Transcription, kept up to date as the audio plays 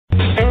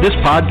This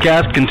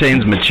podcast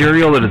contains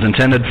material that is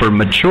intended for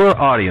mature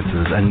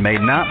audiences and may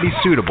not be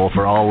suitable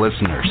for all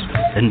listeners.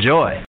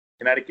 Enjoy.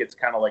 Connecticut's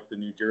kind of like the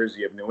New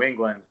Jersey of New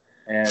England,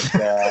 and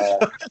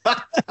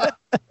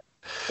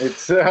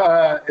it's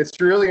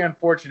really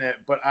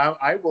unfortunate. But I'm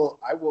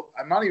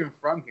not even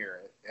from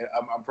here.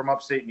 I'm from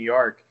upstate New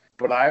York,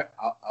 but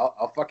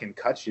I'll fucking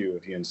cut you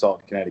if you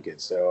insult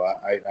Connecticut. So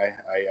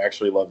I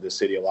actually love this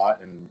city a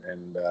lot,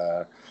 and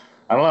I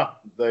don't know.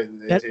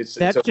 It's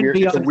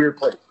a weird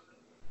place.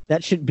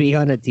 That should be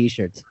on a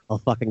t-shirt. I'll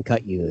fucking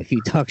cut you if you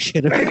talk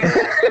shit about it.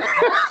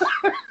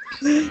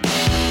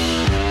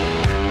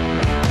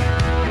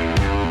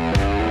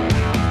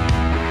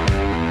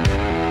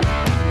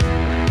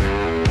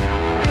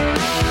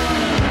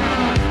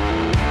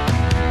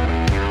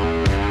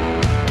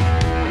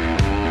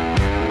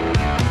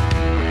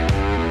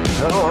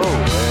 Hello,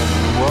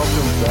 and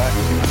welcome back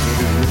to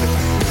Gated Units,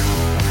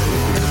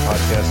 a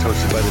podcast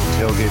hosted by the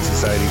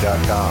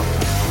TailgateSociety.com.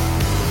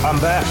 I'm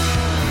back.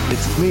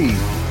 It's me,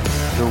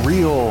 the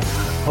real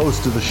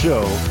host of the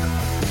show,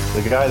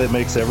 the guy that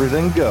makes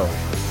everything go,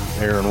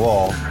 Aaron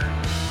Wall,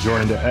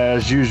 joined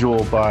as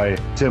usual by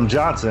Tim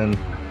Johnson.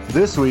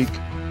 This week,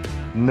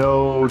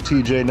 no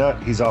TJ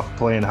Nutt. He's off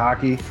playing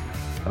hockey,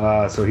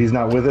 so he's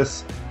not with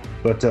us.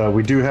 But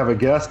we do have a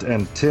guest,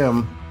 and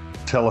Tim,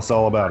 tell us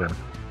all about him.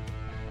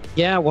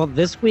 Yeah, well,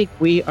 this week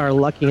we are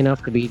lucky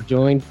enough to be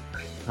joined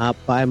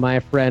by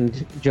my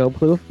friend Joe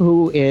Plouffe,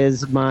 who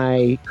is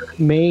my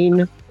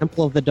main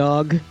Temple of the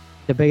Dog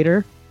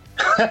debater.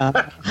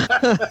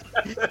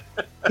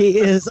 He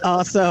is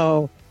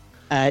also,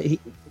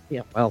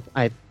 I'll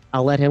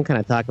let him kind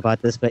of talk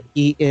about this, but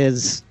he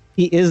is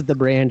the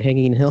brand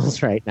Hanging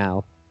Hills right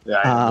now.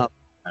 Yeah,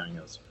 Hanging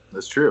Hills.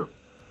 That's true.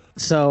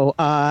 So,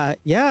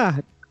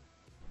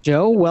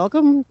 Joe,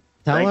 welcome.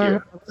 Tell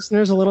our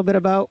listeners a little bit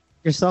about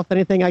yourself.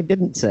 Anything I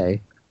didn't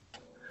say.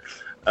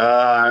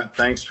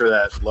 Thanks for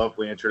that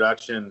lovely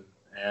introduction.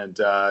 And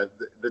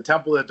the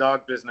Temple of the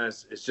Dog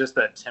business is just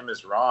that Tim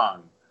is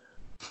wrong.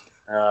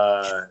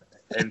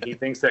 And he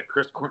thinks that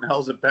Chris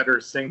Cornell's a better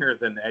singer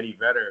than Eddie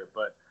Vedder.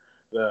 But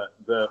the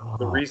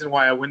reason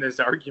why I win this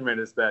argument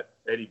is that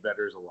Eddie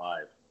Vedder's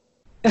alive.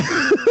 That's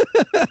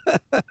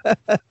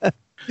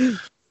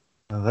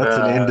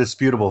an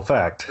indisputable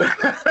fact.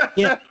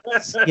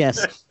 Yes.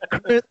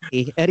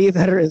 Currently, Eddie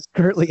Vedder is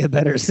currently a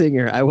better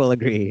singer. I will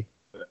agree.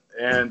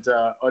 And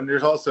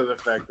there's also the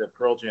fact that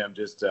Pearl Jam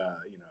just,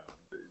 they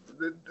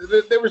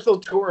were still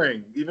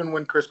touring even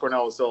when Chris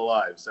Cornell was still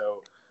alive.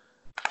 So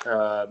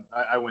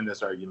I win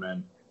this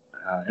argument,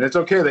 and it's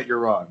okay that you're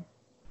wrong.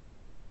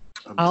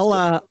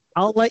 I'll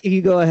let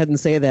you go ahead and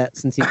say that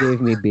since you gave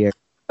me beer.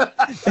 I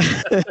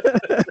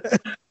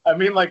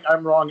mean, like,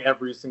 I'm wrong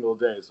every single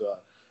day, so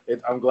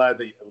I'm glad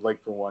that,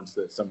 like, for once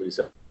that somebody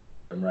said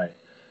I'm right.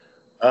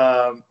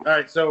 All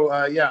right, so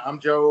I'm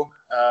Joe.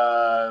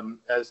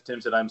 As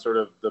Tim said, I'm sort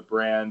of the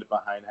brand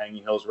behind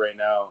Hanging Hills right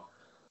now.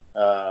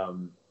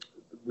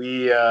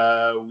 We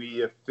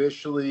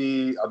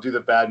officially, I'll do the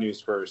bad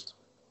news first.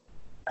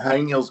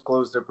 Hanging Hills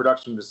closed their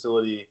production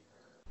facility.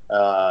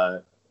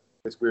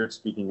 It's weird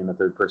speaking in the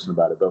third person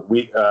about it, but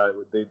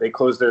they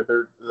closed their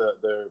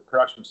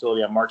production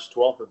facility on March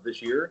 12th of this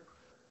year.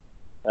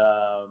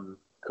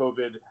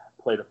 COVID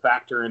played a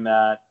factor in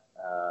that,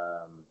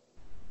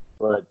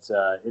 but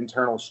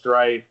internal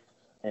strife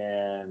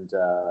and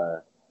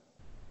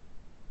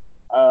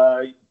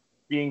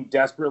being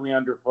desperately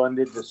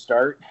underfunded to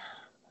start,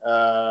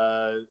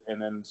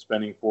 and then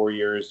spending 4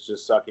 years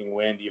just sucking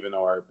wind, even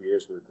though our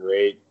beers were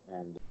great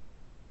and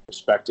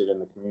respected in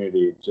the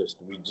community.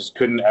 We just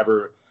couldn't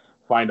ever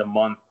find a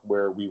month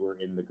where we were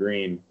in the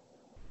green.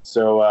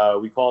 So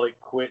we called it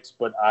quits,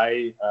 but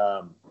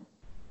I'm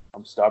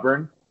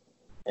stubborn,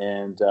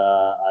 and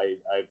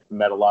I've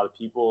met a lot of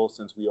people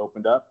since we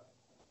opened up,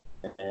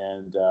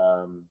 and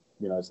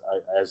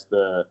as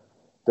the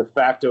de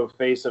facto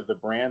face of the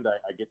brand,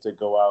 I get to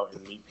go out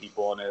and meet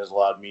people, and it has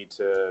allowed me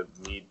to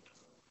meet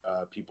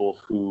people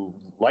who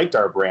liked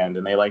our brand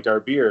and they liked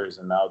our beers,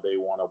 and now they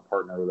want to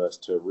partner with us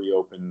to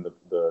reopen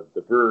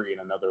the brewery in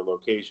another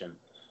location.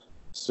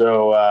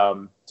 So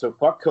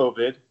fuck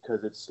COVID,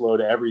 because it's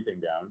slowed everything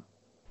down.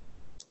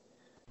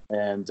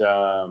 And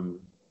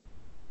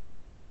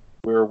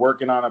we're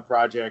working on a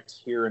project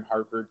here in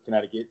Hartford,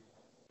 Connecticut,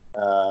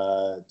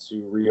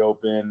 to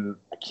reopen.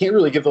 I can't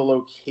really give the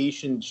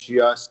location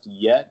just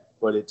yet,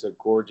 but it's a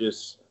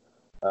gorgeous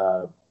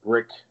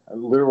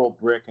literal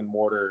brick and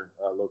mortar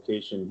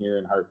location here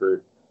in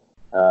Hartford,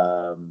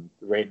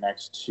 right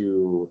next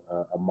to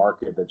a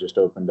market that just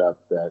opened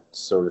up that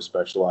sort of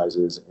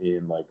specializes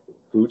in like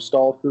food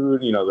stall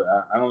food.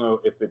 I don't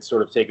know if it's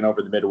sort of taken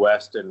over the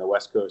Midwest and the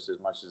West Coast as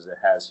much as it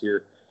has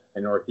here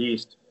in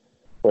Northeast,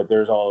 but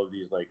there's all of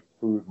these like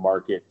food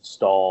market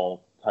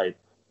stall type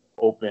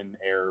open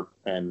air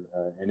and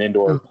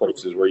indoor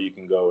places where you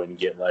can go and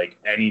get like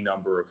any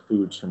number of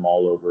foods from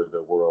all over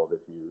the world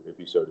if you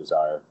so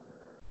desire.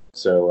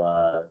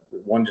 So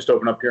one just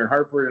opened up here in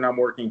Hartford, and I'm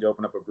working to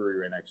open up a brewery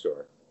right next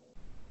door.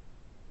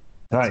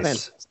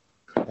 Nice.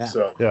 Yeah.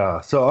 So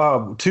Yeah.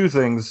 So two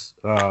things.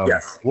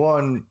 Yes.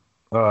 One,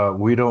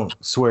 we don't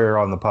swear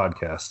on the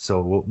podcast,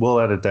 so we'll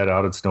edit that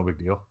out. It's no big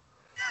deal.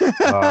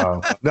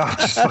 No, I'm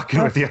just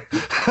fucking with you.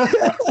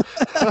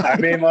 I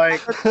mean,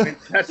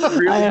 that's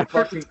really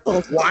fucking.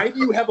 Why do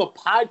you have a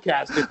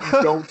podcast if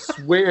you don't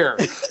swear?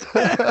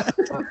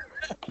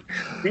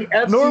 The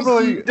FCC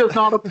Normally- does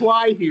not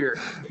apply here.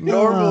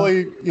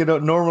 Normally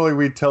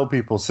we tell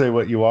people say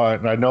what you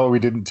want, and I know we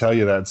didn't tell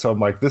you that, so I'm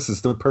like, this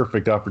is the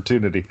perfect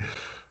opportunity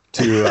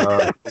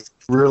to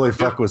really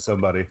fuck with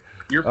somebody.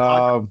 Your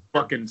podcast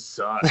fucking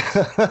sucks.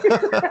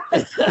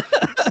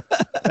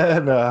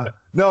 And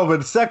no,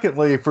 but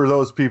secondly, for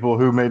those people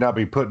who may not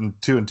be putting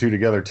two and two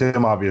together,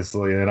 Tim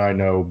obviously, and I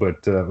know,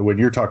 but when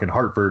you're talking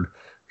Hartford,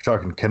 you're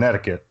talking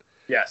Connecticut.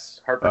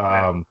 Yes,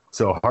 Hartford.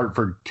 So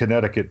Hartford,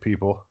 Connecticut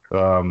people,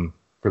 for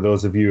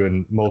those of you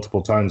in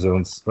multiple time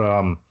zones.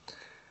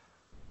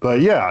 But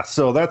yeah,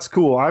 so that's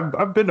cool.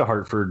 I've been to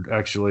Hartford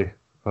actually.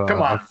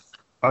 Come on.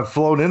 I've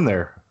flown in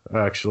there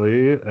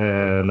actually,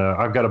 and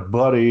I've got a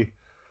buddy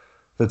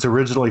that's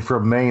originally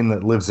from Maine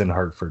that lives in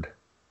Hartford.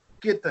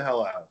 Get the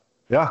hell out.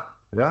 Yeah.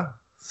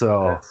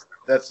 So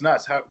that's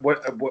nuts.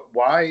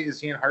 Why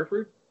is he in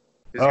Hartford?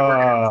 Is he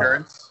working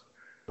insurance?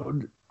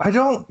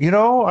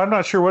 I'm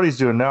not sure what he's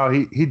doing now.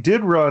 He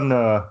did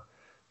run.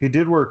 He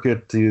did work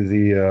at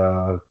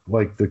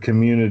the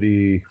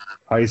community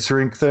ice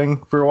rink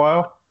thing for a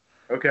while.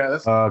 Okay,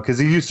 that's because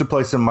he used to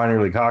play some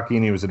minor league hockey,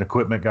 and he was an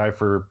equipment guy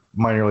for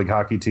minor league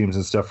hockey teams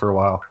and stuff for a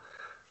while.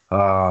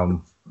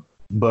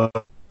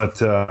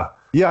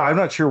 Yeah, I'm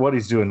not sure what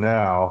he's doing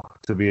now,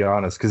 to be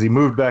honest, because he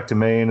moved back to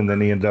Maine and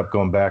then he ended up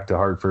going back to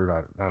Hartford.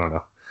 I don't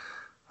know.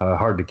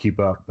 Hard to keep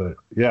up, but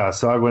yeah.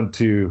 So I went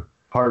to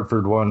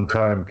Hartford one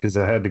time because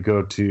I had to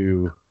go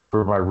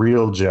for my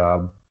real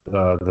job,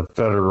 the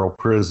federal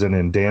prison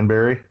in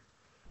Danbury.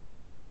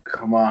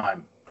 Come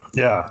on.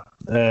 Yeah,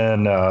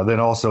 and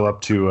then also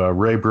up to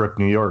Raybrook,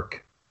 New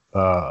York,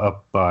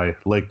 up by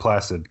Lake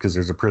Placid, because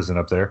there's a prison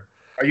up there.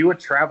 Are you a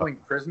traveling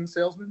prison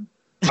salesman?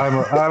 I'm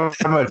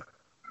a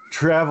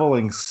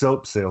traveling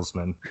soap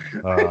salesman.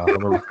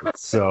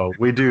 So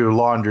we do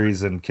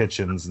laundries and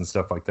kitchens and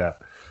stuff like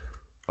that.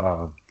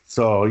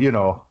 So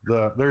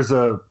there's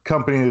a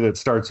company that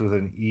starts with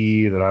an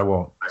E that I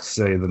won't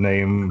say the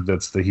name.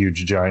 That's the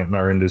huge giant in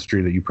our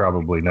industry that you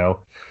probably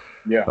know.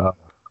 Yeah.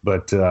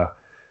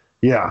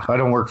 Yeah, I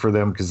don't work for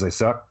them because they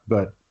suck,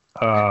 but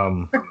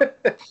that's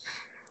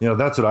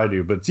what I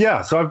do. But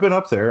yeah, so I've been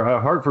up there.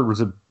 Hartford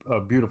was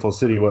a beautiful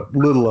city. What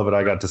little of it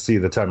I got to see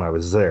the time I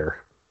was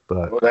there.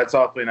 But well, that's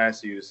awfully nice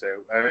of you to say.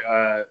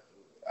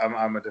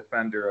 I'm a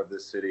defender of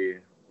this city.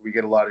 We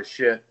get a lot of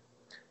shit,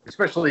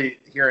 especially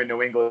here in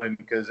New England,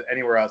 because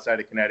anywhere outside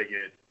of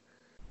Connecticut,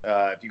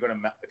 if you go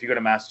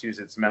to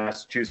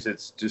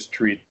Massachusetts just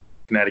treat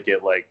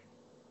Connecticut like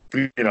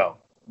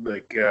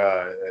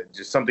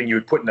just something you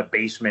would put in a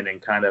basement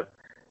and kind of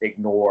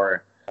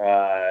ignore.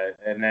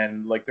 And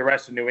then like the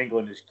rest of New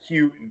England is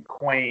cute and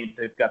quaint.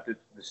 They've got the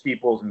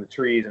steeples and the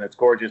trees, and it's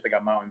gorgeous. They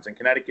got mountains, and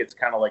Connecticut's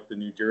kind of like the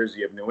New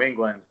Jersey of New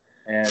England.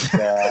 And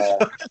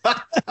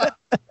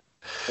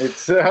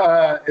it's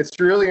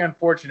really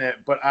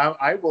unfortunate, but I'm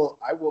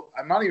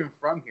not even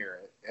from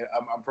here.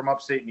 I'm from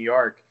upstate New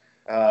York,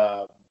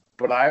 but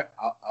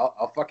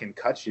I'll fucking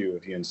cut you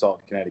if you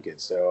insult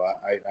Connecticut. So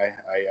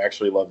I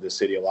actually love this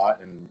city a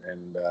lot,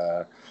 and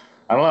I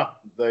don't know.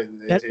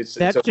 It's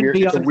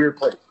a weird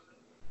place.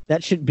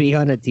 That should be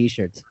on a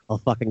T-shirt. I'll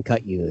fucking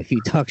cut you if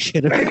you talk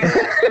shit about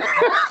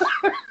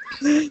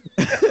it.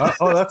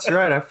 Oh, that's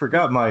right. I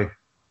forgot my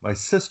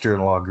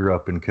sister-in-law grew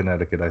up in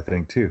Connecticut, I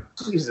think, too.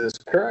 Jesus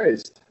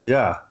Christ.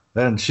 Yeah,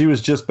 and she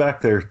was just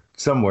back there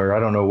somewhere. I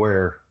don't know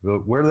where.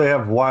 Where do they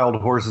have wild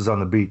horses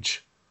on the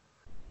beach?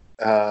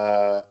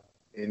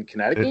 In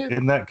Connecticut?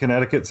 Isn't that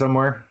Connecticut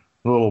somewhere?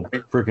 Little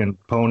freaking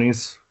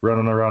ponies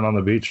running around on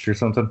the beach or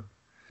something?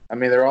 I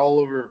mean, they're all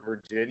over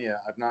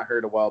Virginia. I've not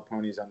heard of wild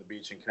ponies on the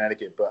beach in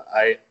Connecticut, but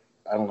I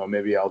don't know.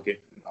 Maybe I'll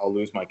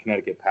lose my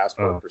Connecticut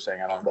passport for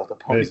saying I don't know about the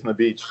ponies on the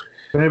beach.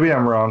 Maybe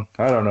I'm wrong.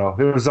 I don't know.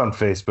 It was on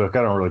Facebook.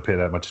 I don't really pay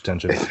that much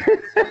attention.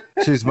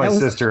 She's my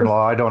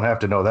sister-in-law. I don't have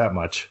to know that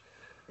much.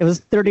 It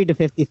was 30 to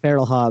 50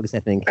 feral hogs, I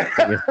think.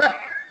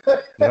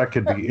 That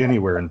could be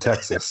anywhere in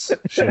Texas.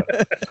 Shit.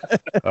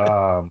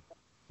 My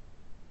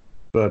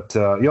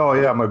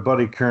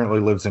buddy currently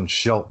lives in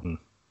Shelton.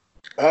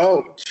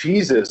 Oh,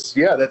 Jesus.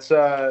 Yeah, that's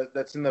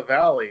in the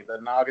valley, the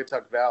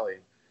Naugatuck Valley.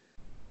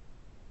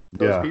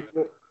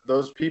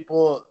 Those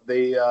people,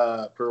 they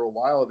for a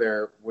while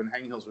there, when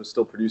Hanging Hills was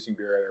still producing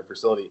beer at our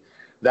facility,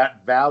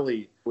 that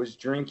valley was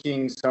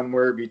drinking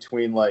somewhere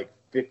between like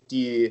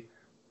 50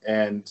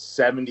 and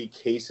 70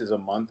 cases a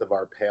month of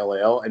our pale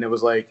ale, and it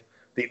was like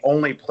the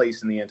only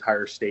place in the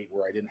entire state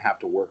where I didn't have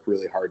to work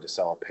really hard to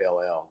sell a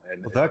pale ale.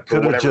 And that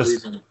could have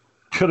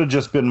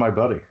just been my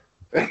buddy.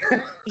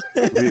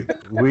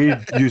 we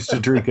used to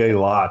drink a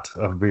lot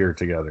of beer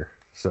together.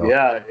 So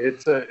yeah,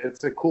 it's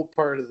a cool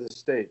part of the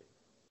state.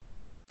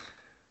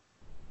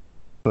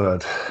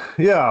 But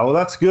yeah, well,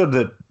 that's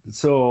good.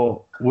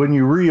 So when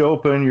you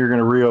reopen, you're going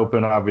to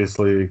reopen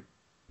obviously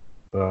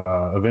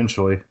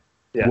eventually.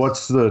 Yes.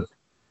 What's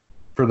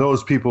for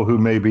those people who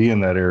may be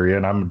in that area,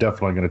 and I'm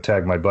definitely going to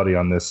tag my buddy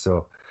on this,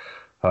 so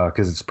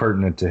because it's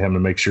pertinent to him to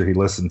make sure he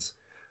listens.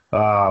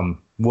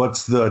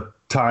 What's the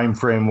time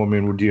frame? I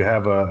mean, do you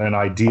have an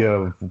idea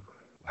of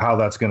how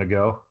that's going to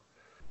go?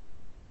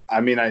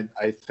 I mean,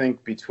 I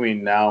think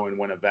between now and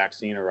when a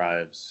vaccine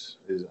arrives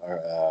is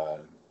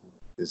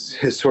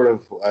sort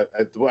of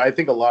I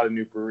think a lot of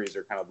new breweries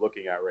are kind of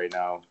looking at right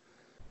now.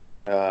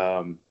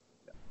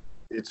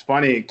 It's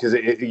funny because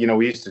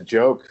we used to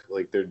joke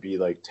like there'd be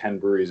like 10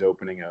 breweries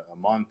opening a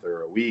month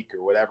or a week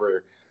or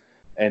whatever,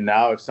 and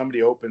now if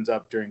somebody opens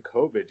up during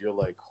COVID, you're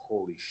like,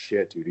 holy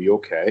shit, dude, are you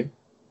okay?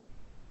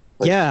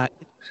 Like, yeah,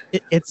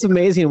 it's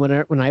amazing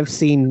when I've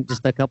seen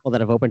just a couple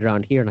that have opened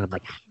around here, and I'm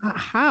like,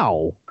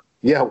 how?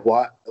 Yeah,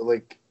 what?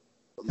 Like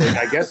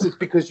I guess it's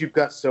because you've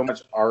got so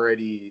much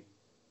already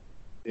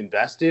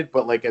invested,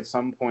 but like at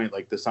some point,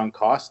 like the sunk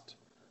cost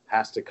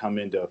has to come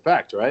into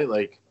effect, right?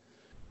 Like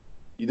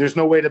there's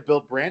no way to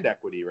build brand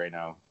equity right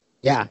now.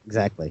 Yeah,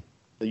 exactly.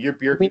 Your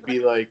beer could be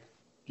like,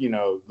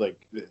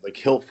 like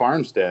Hill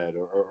Farmstead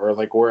or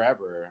like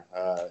wherever.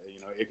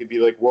 It could be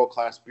like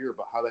world-class beer,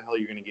 but how the hell are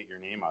you going to get your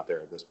name out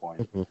there at this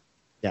point? Mm-hmm.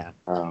 Yeah.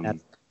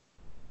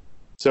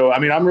 So, I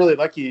mean, I'm really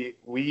lucky.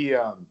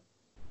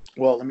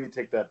 Well, let me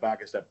take that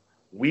back a step.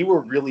 We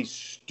were really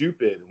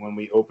stupid when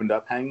we opened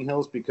up Hanging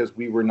Hills because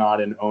we were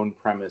not an own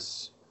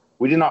premise.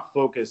 We did not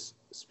focus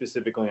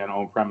specifically on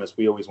own premise.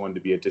 We always wanted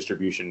to be a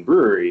distribution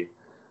brewery.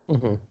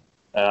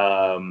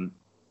 Mm-hmm.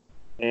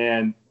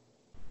 And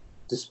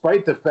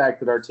despite the fact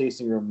that our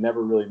tasting room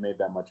never really made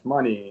that much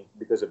money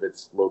because of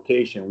its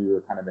location, we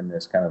were kind of in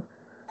this kind of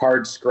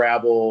hard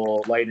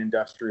scrabble, light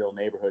industrial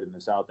neighborhood in the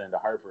south end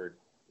of Hartford.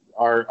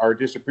 Our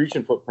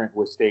distribution footprint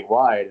was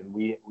statewide, and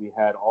we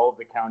had all of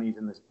the counties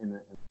in the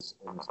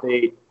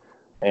state.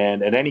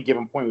 And at any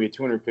given point, we had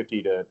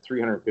 250 to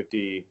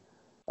 350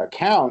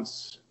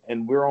 accounts,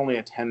 and we're only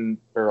a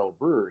 10-barrel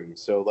brewery.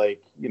 So,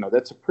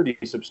 that's a pretty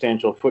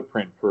substantial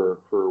footprint for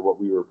what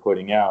we were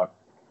putting out.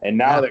 And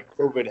now that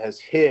COVID has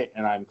hit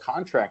and I'm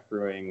contract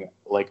brewing,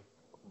 like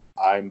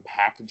I'm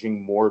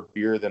packaging more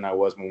beer than I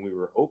was when we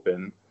were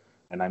open,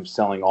 and I'm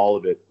selling all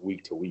of it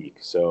week to week.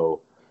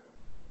 So,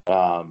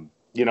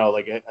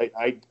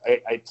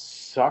 it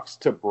sucks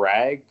to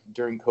brag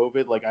during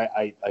COVID. Like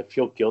I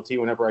feel guilty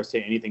whenever I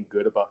say anything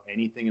good about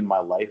anything in my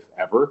life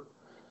ever.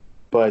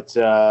 But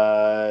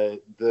the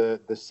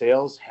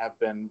sales have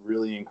been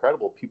really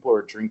incredible. People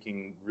are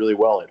drinking really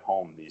well at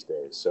home these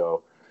days.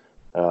 So,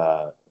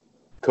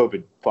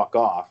 COVID, fuck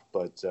off.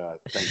 But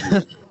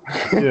thank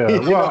you.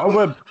 Yeah,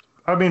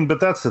 but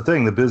that's the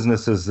thing. The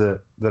businesses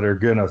that are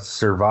going to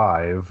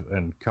survive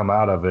and come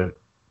out of it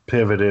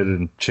pivoted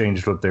and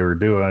changed what they were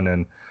doing.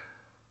 And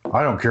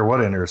I don't care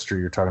what industry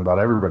you're talking about.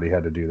 Everybody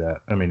had to do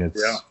that. I mean,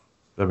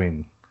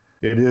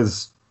 it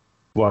is,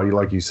 well,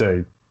 like you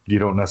say, you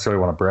don't necessarily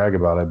want to brag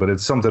about it, but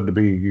it's something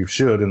you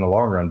should in the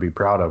long run be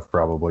proud of,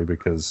 probably,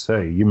 because,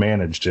 hey, you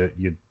managed it.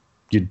 You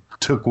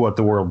took what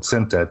the world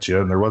sent at you,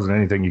 and there wasn't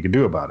anything you could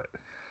do about it.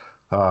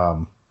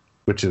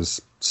 Which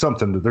is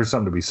there's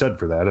something to be said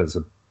for that as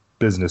a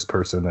business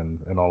person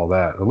and all of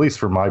that, at least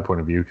from my point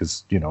of view,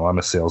 because, I'm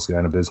a sales guy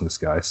and a business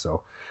guy.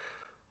 So,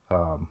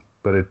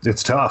 but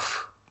it's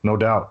tough. No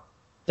doubt.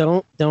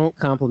 Don't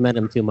compliment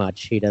him too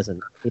much. He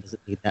doesn't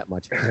need that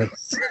much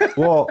praise.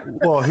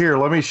 Well, here,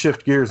 let me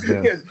shift gears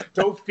then.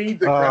 Don't feed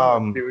the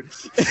ground, dude.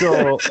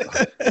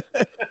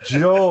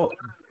 So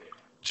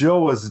Joe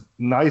was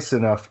nice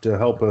enough to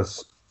help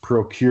us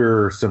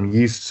procure some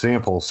yeast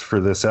samples for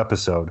this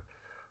episode.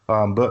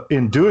 But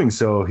in doing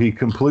so, he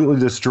completely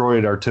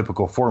destroyed our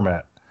typical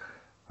format,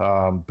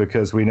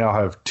 because we now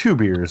have two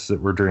beers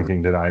that we're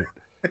drinking tonight,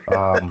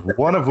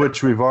 one of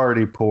which we've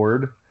already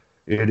poured.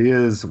 It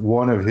is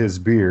one of his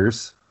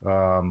beers.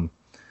 And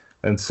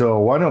so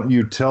why don't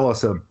you tell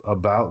us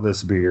about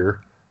this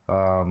beer?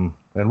 And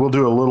we'll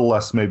do a little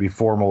less maybe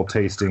formal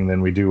tasting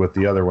than we do with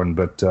the other one,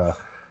 but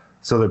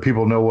so that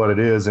people know what it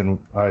is.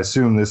 And I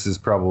assume this is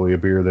probably a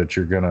beer that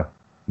you're going to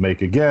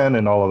make again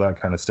and all of that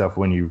kind of stuff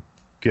when you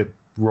get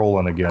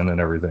rolling again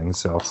and everything.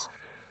 So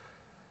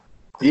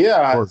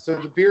yeah, so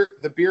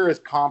the beer is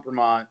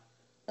Kompromat.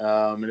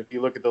 And if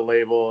you look at the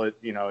label,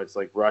 it's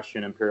like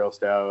Russian Imperial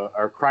Stout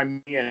or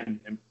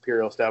Crimean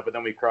Imperial Stout, but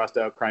then we crossed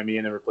out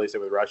Crimean and replaced it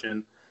with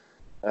Russian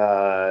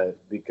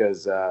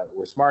because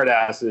we're smart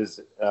asses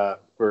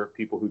for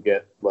people who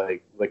get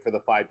like for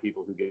the 5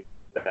 people who get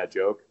that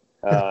joke.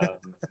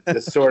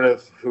 That's sort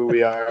of who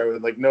we are.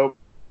 Like nobody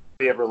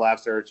ever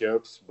laughs at our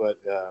jokes,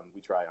 but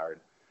we try hard.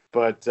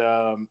 But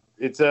so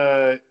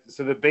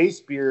the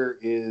base beer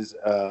is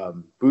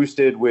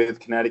boosted with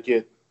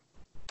Connecticut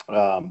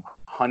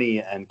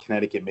honey and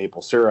Connecticut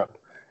maple syrup.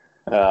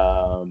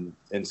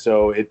 And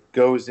so it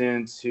goes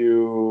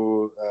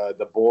into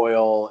the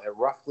boil at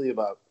roughly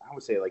about, I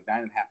would say, like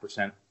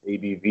 9.5%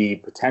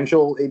 ABV,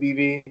 potential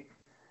ABV.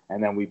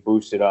 And then we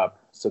boost it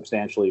up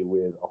substantially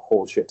with a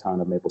whole shit ton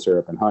of maple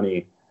syrup and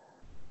honey.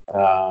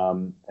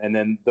 And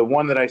then the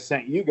one that I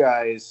sent you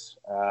guys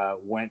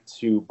went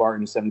to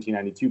Barton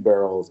 1792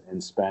 Barrels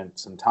and spent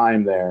some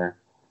time there.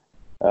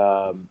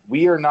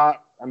 We are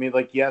not, I mean,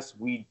 like, yes,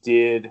 we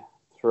did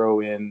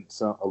throw in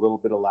a little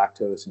bit of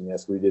lactose, and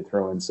yes, we did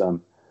throw in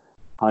some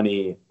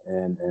honey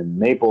and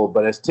maple.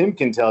 But as Tim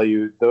can tell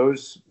you,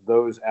 those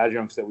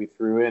adjuncts that we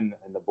threw in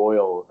the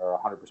boil are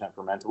 100%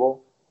 fermentable.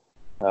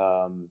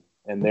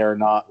 And they're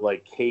not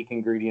like cake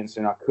ingredients.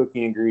 They're not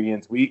cookie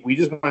ingredients. We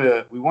just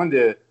wanted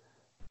to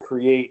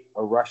create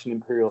a Russian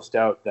Imperial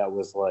Stout that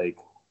was like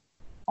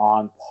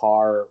on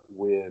par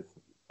with,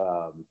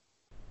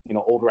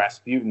 Old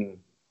Rasputin,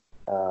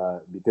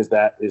 because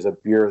that is a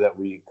beer that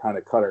we kind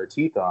of cut our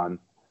teeth on.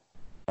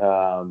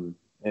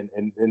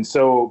 And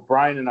so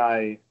Brian and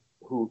I,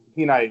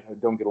 he and I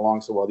don't get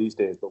along so well these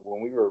days, but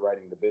when we were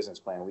writing the business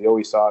plan, we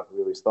always thought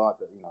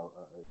that,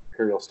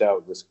 Imperial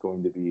Stout was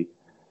going to be,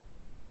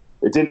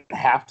 it didn't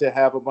have to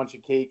have a bunch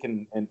of cake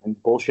and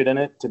bullshit in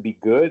it to be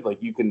good.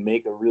 Like, you can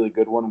make a really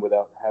good one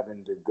without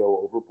having to go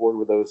overboard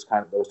with those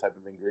type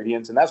of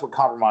ingredients. And that's what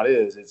Compromat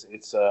is.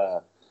 It's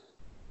a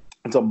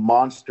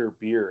monster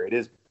beer.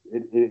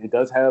 It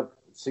does have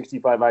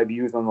 65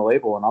 IBUs on the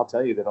label, and I'll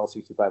tell you that all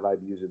 65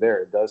 IBUs are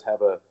there. It does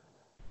have a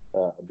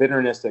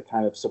bitterness that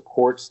kind of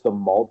supports the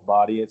malt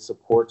body. It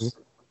supports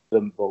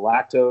the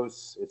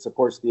lactose. It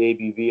supports the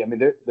ABV. I mean,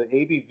 the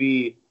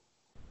ABV,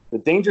 the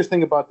dangerous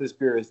thing about this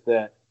beer is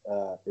that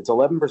it's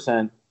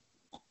 11%,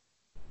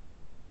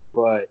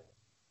 but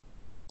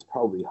it's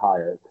probably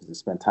higher because it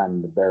spent time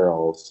in the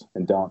barrels.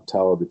 And don't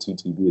tell the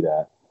TTB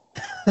that,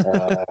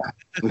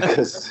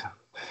 because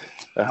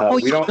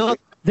we don't. No,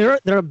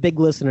 they're a big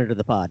listener to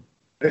the pod.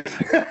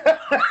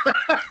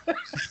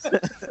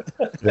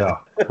 Yeah,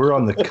 we're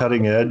on the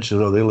cutting edge,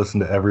 so they listen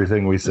to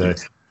everything we say.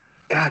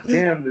 God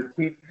damn,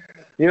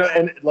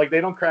 and like, they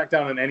don't crack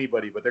down on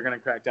anybody, but they're going to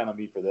crack down on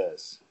me for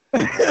this.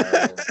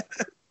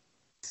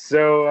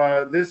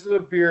 So this is a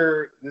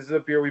beer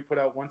we put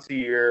out once a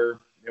year,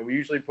 and we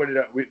usually put it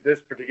out.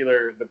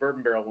 The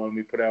bourbon barrel one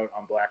we put out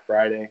on Black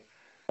Friday,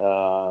 we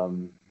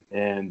come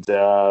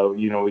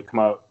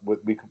out with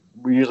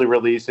we usually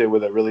release it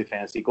with a really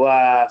fancy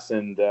glass,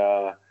 and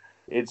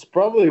it's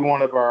probably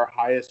one of our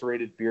highest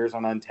rated beers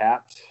on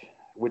Untappd,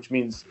 which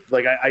means,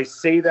 like, I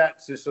say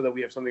that just so that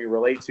we have something to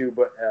relate to,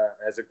 but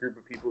as a group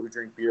of people who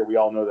drink beer, we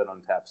all know that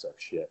Untappd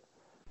sucks shit.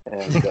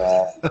 And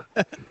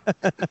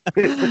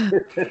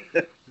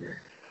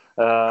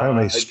I'm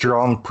a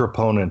strong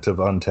proponent of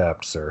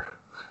Untappd, sir.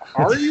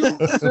 Are you,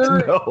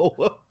 sir?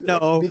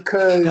 No,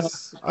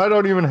 because I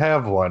don't even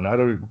have one.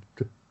 I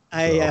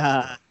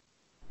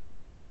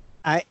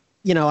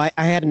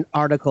had an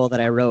article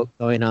that I wrote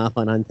going off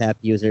on Untappd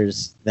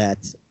users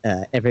that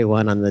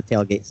everyone on the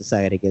Tailgate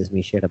Society gives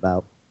me shit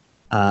about.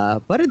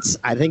 But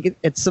I think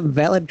it's some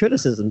valid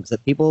criticisms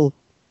that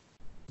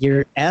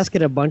you're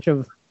asking a bunch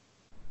of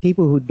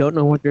people who don't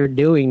know what they're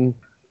doing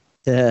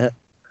to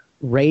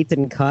rate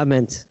and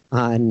comment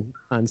on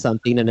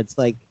something, and it's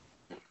like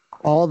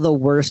all the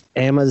worst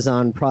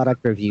Amazon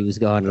product reviews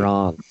gone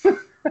wrong.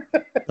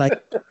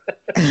 Like,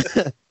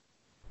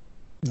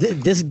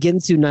 this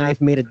Ginsu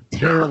knife made a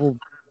terrible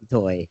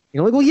toy.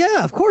 You're like, well,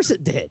 yeah, of course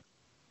it did.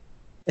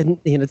 And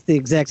it's the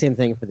exact same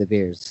thing for the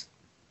beers.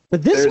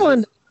 But this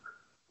one...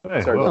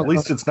 Hey, well, at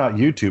least it's not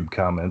YouTube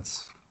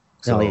comments.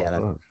 So,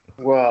 yeah.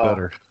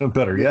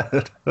 Better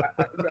yet.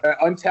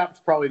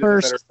 Untappd probably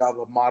does a better job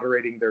of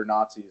moderating their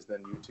Nazis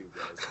than YouTube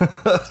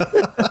does.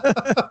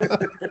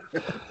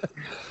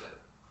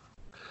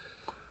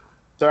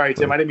 Sorry,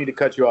 Tim, I didn't mean to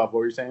cut you off. What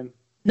were you saying?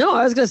 No,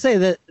 I was going to say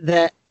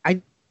that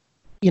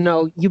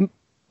you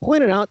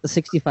pointed out the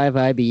 65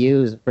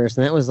 IBUs at first,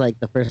 and that was like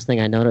the first thing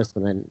I noticed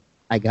when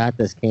I got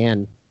this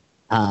can.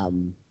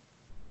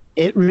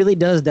 It really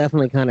does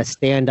definitely kind of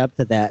stand up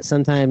to that.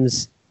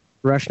 Sometimes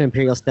Russian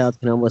Imperial Stouts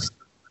can almost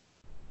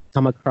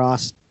come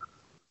across,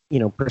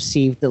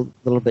 perceived a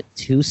little bit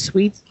too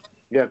sweet.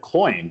 Yeah,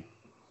 cloying.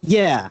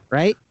 Yeah,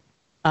 right?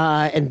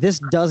 And this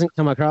doesn't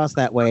come across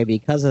that way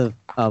because of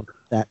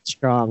that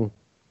strong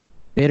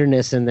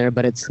bitterness in there,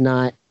 but it's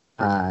not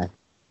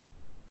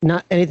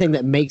anything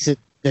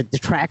that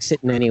detracts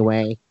it in any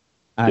way.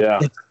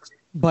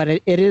 But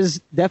it is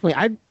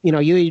definitely,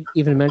 you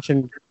even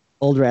mentioned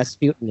Old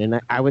Rasputin,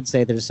 and I would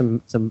say there's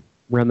some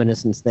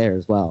reminiscence there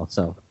as well.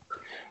 So.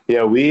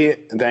 Yeah,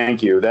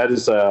 thank you.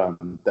 That's a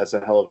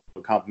hell of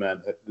a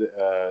compliment.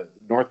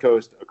 North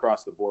Coast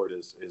across the board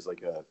is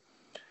like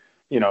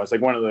it's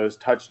like one of those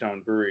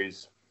touchstone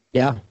breweries.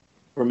 Yeah.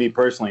 For me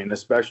personally, and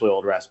especially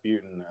Old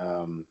Rasputin,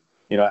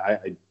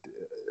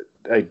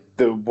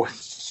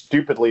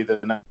 stupidly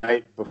the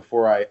night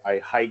before I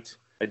hiked,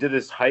 I did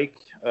this hike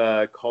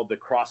called the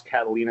Cross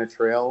Catalina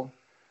Trail,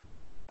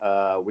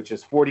 which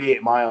is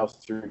 48 miles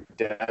through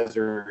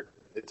desert.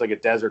 It's like a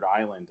desert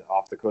island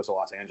off the coast of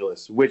Los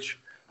Angeles, which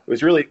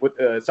was really,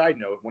 side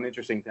note, one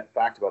interesting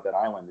fact about that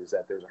island is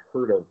that there's a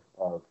herd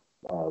of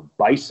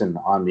bison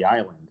on the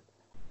island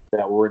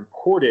that were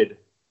imported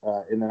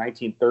in the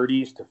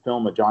 1930s to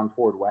film a John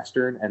Ford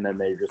Western, and then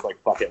they just like,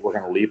 fuck it, we're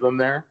going to leave them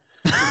there.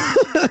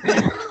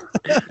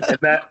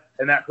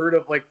 and that herd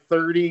of like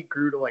 30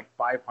 grew to like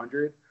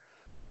 500.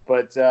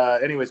 But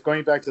anyways,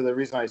 going back to the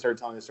reason I started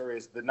telling the story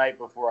is the night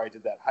before I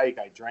did that hike,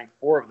 I drank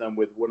 4 of them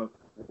with one of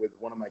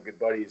my good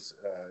buddies,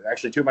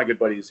 actually 2 of my good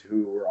buddies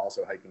who were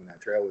also hiking that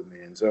trail with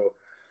me. And so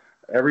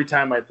every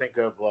time I think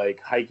of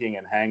like hiking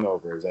and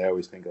hangovers, I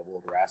always think of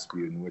Old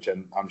Rasputin, which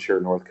I'm sure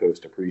North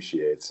Coast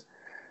appreciates.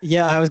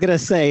 Yeah, I was gonna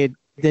say,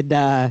 do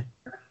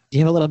you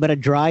have a little bit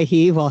of dry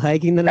heave while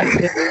hiking the next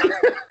day?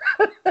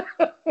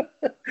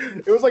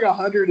 It was like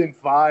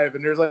 105,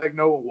 and there's like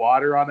no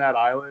water on that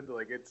island.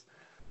 Like it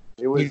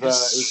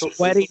was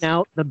sweating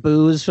out the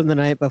booze from the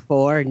night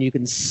before, and you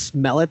can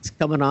smell it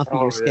coming off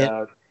of your skin.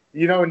 Yeah.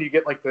 You know, when you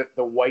get like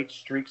the white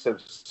streaks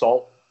of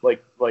salt,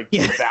 like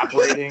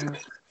evaporating.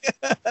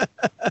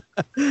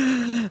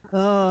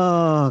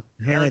 Oh,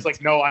 and it's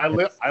like, no, I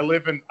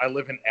live in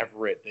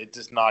Everett. It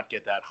does not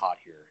get that hot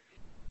here.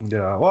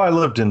 Yeah, well, I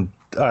lived in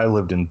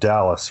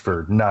Dallas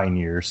for 9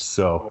 years,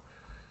 so.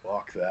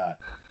 Fuck that.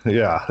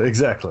 Yeah,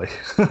 exactly.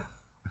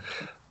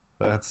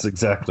 That's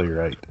exactly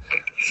right.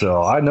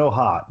 So I know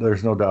hot.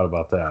 There's no doubt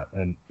about that.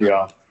 And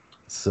yeah.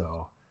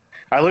 So.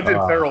 I lived in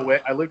Federal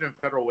Way. I lived in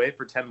Federal Way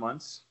for 10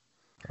 months.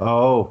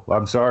 Oh,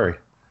 I'm sorry.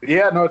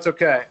 Yeah, no, it's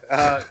okay.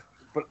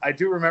 But I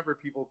do remember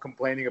people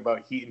complaining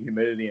about heat and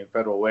humidity in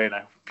Federal Way, and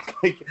I'm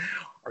like,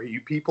 are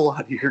you people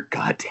out of your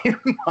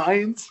goddamn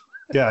minds?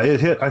 Yeah,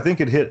 I think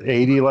it hit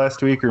 80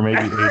 last week or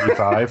maybe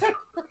 85.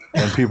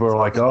 And people are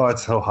like, oh,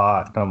 it's so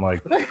hot. And I'm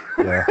like,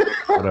 yeah,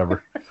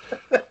 whatever.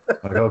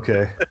 Like,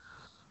 okay.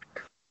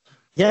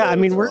 Yeah, I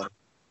mean, we're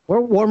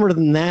warmer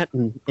than that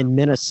in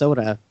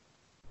Minnesota.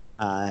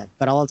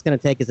 But all it's going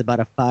to take is about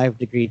a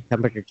 5-degree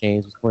temperature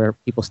change before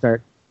people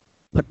start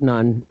putting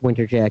on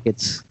winter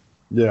jackets.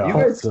 Yeah. You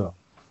guys,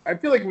 I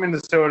feel like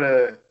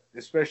Minnesota,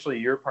 especially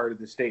your part of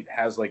the state,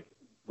 has like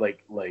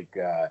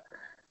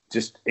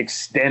just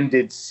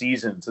extended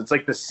seasons. It's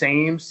like the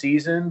same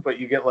season, but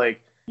you get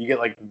like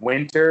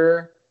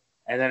winter,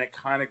 and then it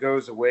kind of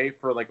goes away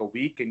for like a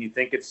week, and you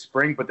think it's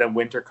spring, but then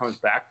winter comes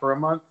back for a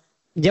month.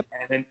 Yep.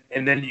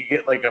 And then you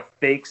get like a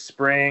fake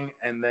spring,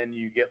 and then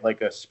you get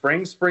like a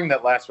spring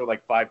that lasts for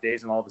like 5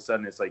 days, and all of a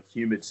sudden it's like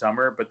humid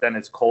summer, but then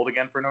it's cold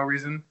again for no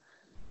reason.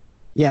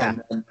 Yeah.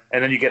 And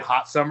then you get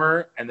hot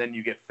summer, and then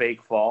you get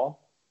fake fall.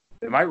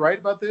 Am I right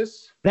about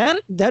this?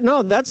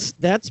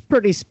 That's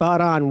pretty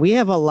spot on. We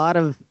have a lot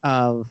of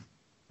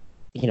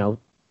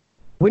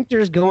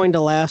winter's going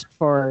to last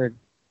for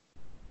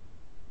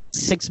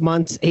 6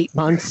 months, 8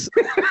 months.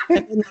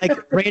 And then,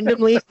 like,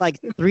 randomly, like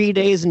 3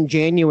 days in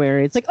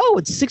January, it's like, oh,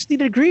 it's 60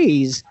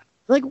 degrees.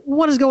 Like,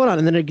 what is going on?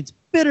 And then it gets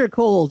bitter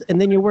cold,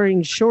 and then you're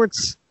wearing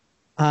shorts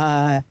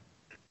on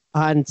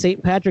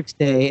St. Patrick's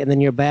Day, and then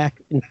you're back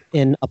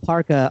in a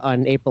parka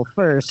on April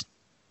 1st,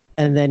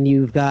 and then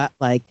you've got,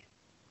 like,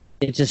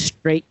 it's just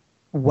straight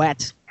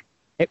wet.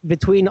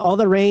 Between all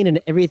the rain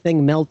and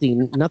everything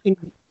melting,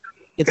 nothing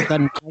gets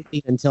done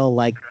melting until,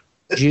 like,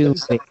 June.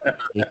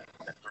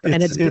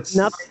 And it's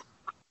nothing.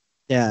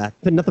 Yeah,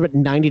 it's been nothing but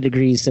 90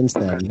 degrees since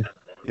then.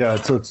 Yeah,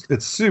 so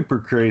it's super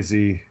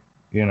crazy.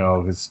 Tim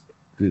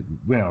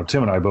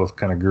and I both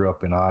kind of grew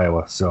up in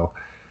Iowa, so,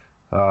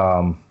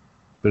 but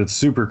it's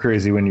super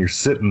crazy when you're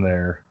sitting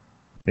there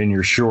in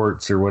your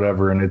shorts or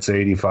whatever, and it's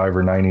 85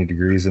 or 90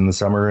 degrees in the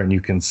summer, and you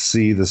can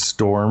see the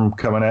storm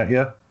coming at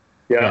you.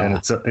 Yeah, and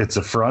it's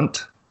a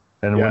front,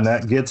 and when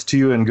that gets to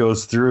you and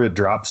goes through, it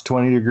drops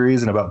 20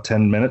 degrees in about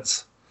 10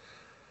 minutes.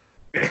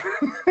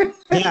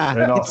 Yeah,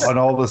 and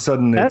all of a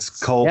sudden it's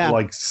cold,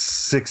 like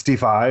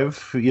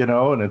 65,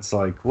 and it's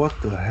like, what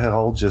the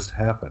hell just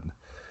happened?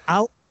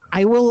 I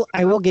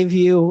will give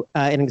you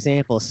an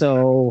example.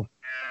 So,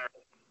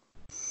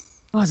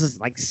 this is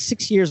like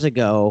 6 years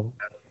ago.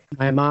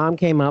 My mom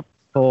came up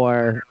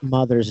for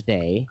Mother's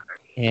Day,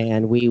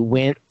 and we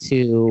went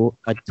to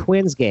a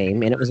Twins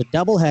game, and it was a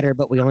doubleheader,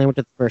 but we only went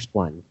to the first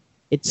one.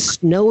 It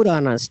snowed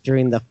on us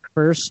during the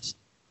first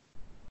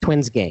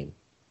Twins game.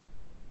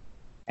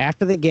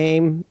 After the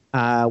game,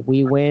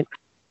 we went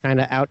kind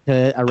of out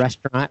to a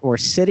restaurant, and we're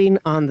sitting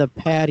on the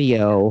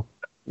patio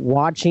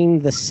watching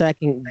the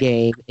second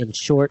game in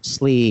short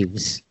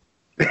sleeves.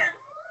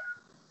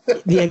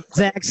 The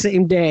exact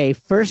same day.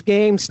 First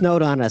game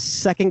snowed on us.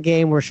 Second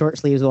game, we're short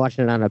sleeves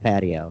watching it on a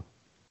patio.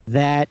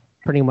 That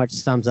pretty much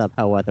sums up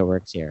how weather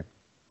works here.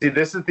 See,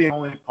 this is the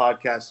only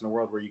podcast in the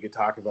world where you could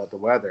talk about the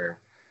weather,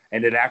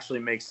 and it actually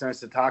makes sense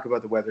to talk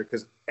about the weather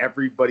because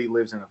everybody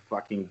lives in a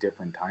fucking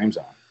different time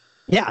zone.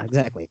 Yeah,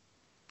 exactly.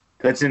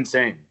 That's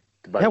insane,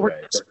 by the way.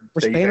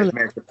 We're you guys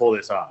managed to pull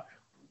this off.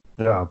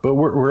 Yeah, but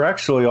we're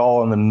actually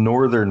all in the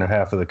northern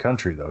half of the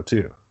country, though,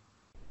 too.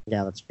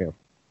 Yeah, that's true.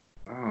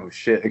 Oh,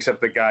 shit, except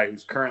the guy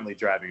who's currently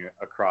driving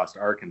across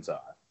Arkansas.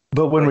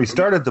 But when we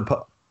started the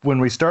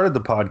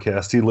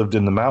podcast, he lived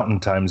in the mountain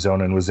time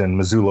zone and was in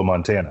Missoula,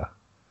 Montana.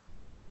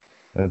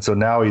 And so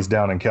now he's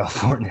down in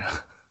California.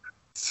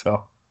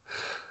 So,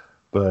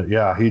 but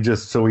yeah, we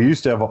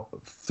used to have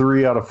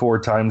 3 out of 4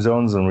 time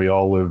zones, and we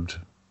all lived,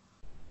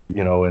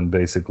 in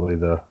basically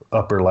the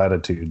upper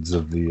latitudes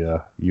of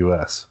the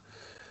U.S.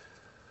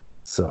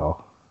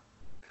 So,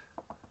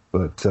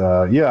 But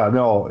yeah,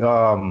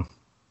 no.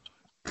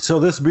 So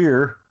this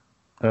beer,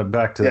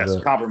 back to that.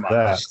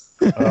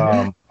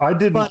 I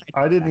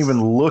didn't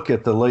even look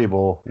at the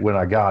label when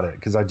I got it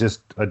because I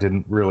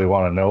didn't really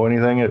want to know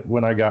anything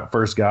when I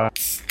first got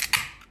it.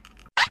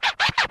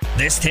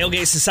 This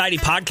Tailgate Society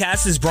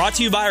podcast is brought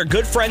to you by our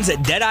good friends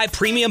at Deadeye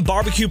Premium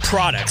Barbecue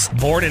Products.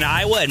 Born in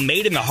Iowa and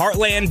made in the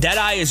heartland,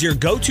 Deadeye is your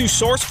go-to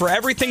source for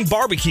everything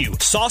barbecue.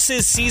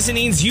 Sauces,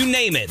 seasonings, you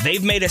name it.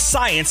 They've made a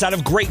science out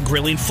of great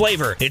grilling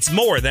flavor. It's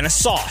more than a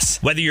sauce.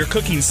 Whether you're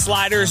cooking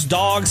sliders,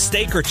 dogs,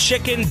 steak, or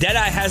chicken,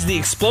 Deadeye has the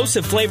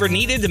explosive flavor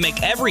needed to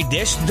make every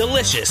dish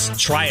delicious.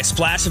 Try a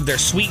splash of their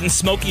sweet and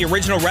smoky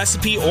original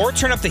recipe or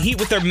turn up the heat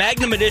with their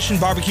Magnum Edition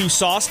barbecue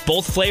sauce.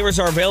 Both flavors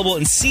are available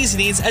in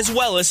seasonings as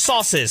well as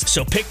sauces.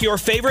 So pick your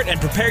favorite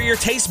and prepare your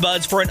taste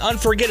buds for an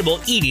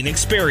unforgettable eating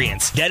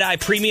experience. Deadeye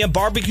Premium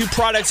Barbecue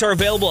Products are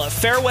available at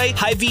Fairway,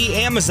 Hy-Vee,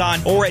 Amazon,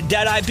 or at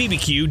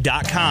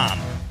DeadeyeBBQ.com.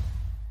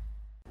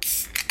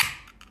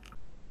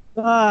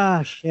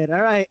 Ah, shit.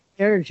 All right,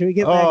 Aaron, should we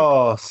get back?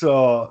 Oh,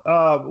 so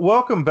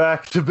welcome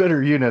back to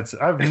Bitter Units.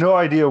 I have no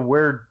idea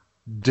where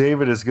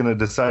David is going to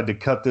decide to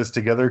cut this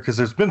together because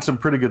there's been some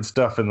pretty good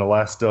stuff in the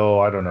last,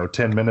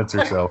 10 minutes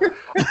or so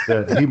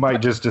that he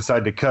might just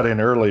decide to cut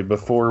in early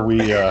before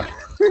we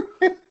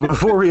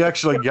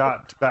actually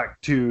got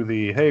back to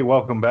the hey,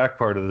 welcome back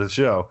part of the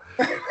show.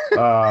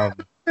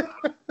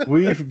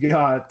 We've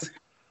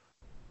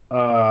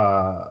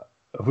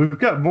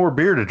got more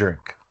beer to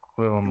drink.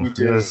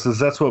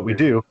 That's what we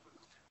do.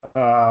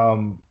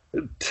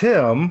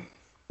 Tim,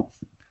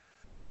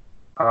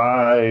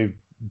 I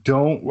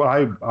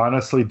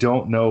honestly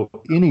don't know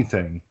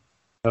anything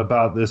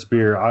about this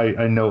beer.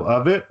 I know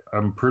of it.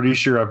 I'm pretty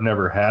sure I've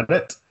never had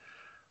it.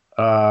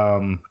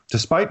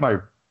 Despite my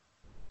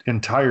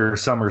entire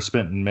summer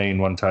spent in Maine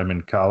one time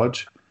in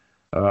college,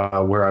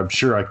 where I'm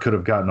sure I could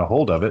have gotten a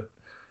hold of it.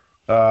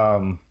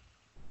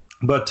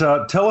 But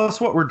tell us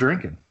what we're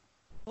drinking.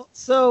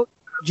 So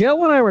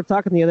Joe and I were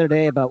talking the other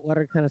day about what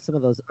are kind of some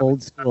of those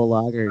old school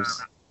lagers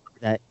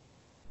that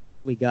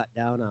we got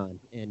down on.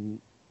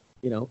 And,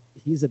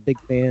 he's a big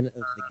fan of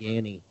the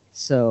Ganny.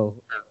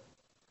 So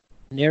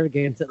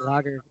Narragansett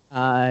Lager,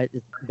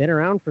 it's been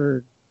around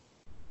for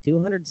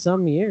 200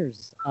 some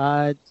years.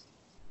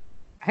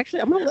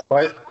 Actually, I'm going to...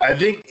 I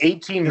think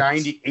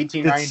 1890. It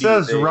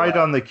says right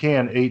on the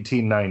can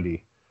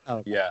 1890.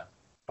 Oh. Yeah.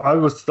 I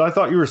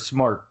thought you were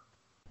smart.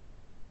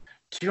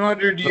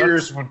 200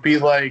 years would be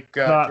like...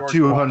 not George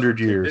 200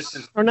 Washington.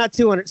 years. Or not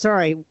 200.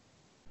 Sorry.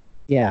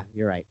 Yeah,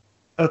 you're right.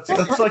 That's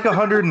like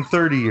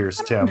 130 years,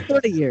 Tim.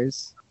 30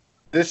 years.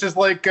 This is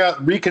like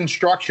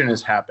Reconstruction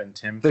has happened,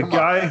 Tim. The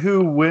guy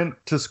who went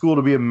to school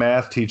to be a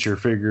math teacher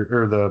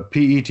the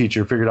PE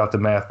teacher figured out the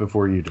math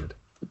before you did.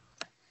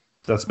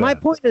 That's bad. My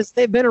point is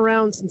they've been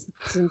around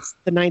since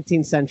the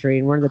 19th century,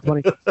 and we're in the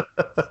 20th.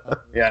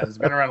 Yeah, it's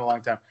been around a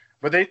long time.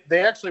 But they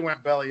actually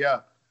went belly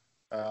up.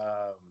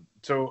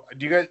 So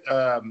do you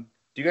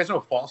guys know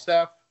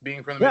Falstaff,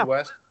 being from the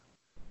Midwest?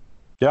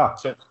 Yeah.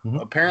 So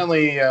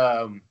apparently,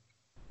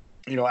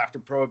 after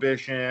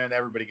Prohibition,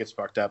 everybody gets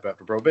fucked up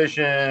after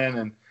Prohibition,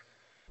 and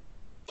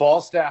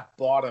Falstaff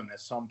bought them at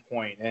some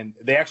point, and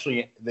they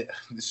actually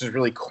this is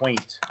really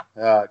quaint,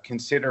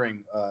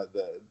 considering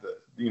the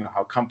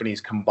how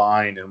companies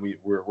combined, and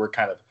we're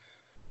kind of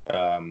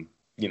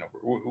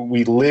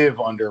we live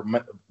under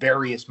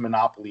various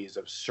monopolies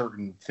of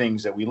certain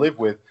things that we live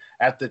with.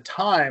 At the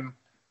time,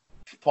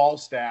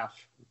 Falstaff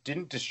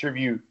didn't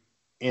distribute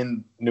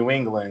in New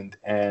England,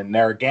 and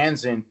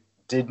Narragansett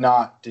did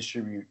not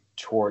distribute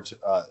towards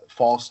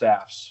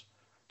Falstaff's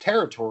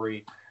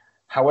territory.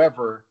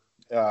 However,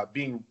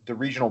 being the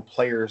regional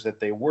players that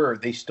they were,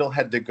 they still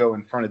had to go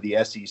in front of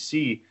the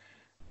SEC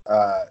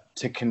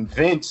to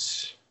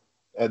convince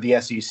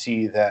the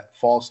SEC that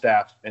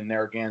Falstaff and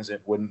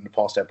Narragansett, when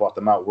Falstaff bought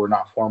them out, were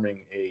not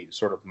forming a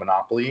sort of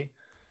monopoly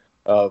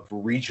of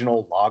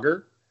regional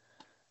lager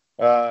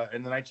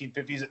in the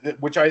 1950s.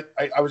 Which I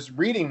was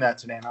reading that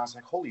today, and I was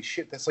like, holy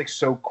shit, that's like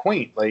so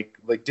quaint. Like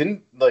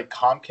didn't like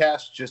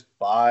Comcast just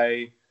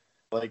buy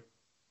like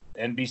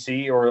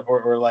NBC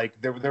or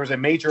like there was a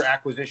major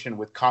acquisition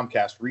with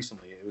Comcast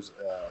recently. It was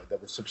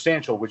that was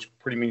substantial, which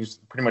pretty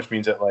much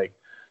means that like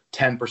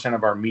 10%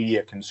 of our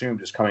media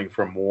consumed is coming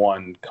from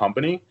one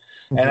company.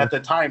 Mm-hmm. And at the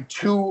time,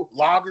 two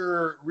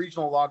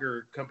regional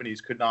lager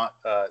companies could not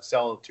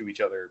sell to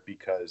each other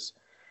because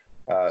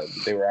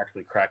they were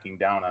actually cracking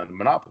down on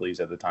monopolies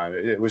at the time.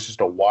 It was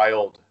just a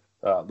wild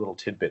little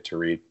tidbit to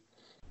read.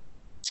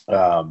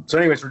 So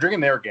anyways, we're drinking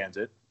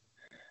Narragansett.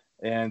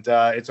 And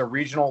it's a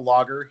regional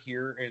lager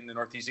here in the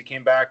Northeast. It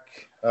came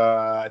back,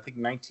 I think,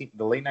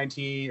 early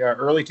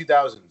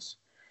 2000s.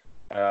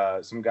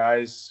 Some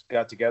guys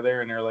got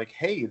together and they're like,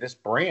 hey, this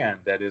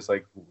brand that is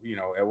like,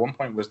 at one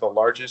point was the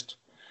largest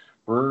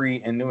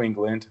brewery in New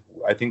England.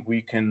 I think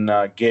we can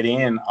get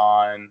in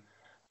on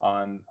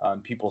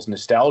people's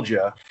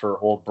nostalgia for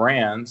old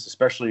brands,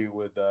 especially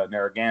with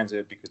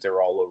Narragansett, because they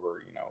were all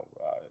over,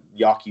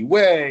 Yawkey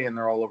Way, and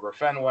they're all over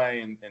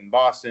Fenway in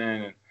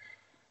Boston.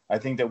 I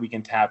think that we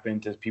can tap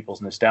into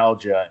people's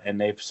nostalgia, and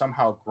they've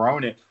somehow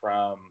grown it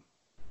from,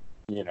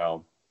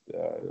 a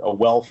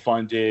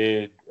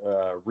well-funded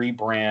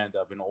rebrand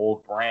of an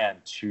old brand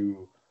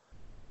to,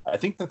 I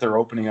think that they're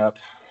opening up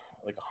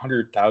like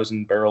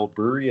 100,000 barrel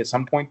brewery at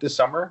some point this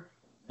summer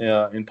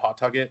in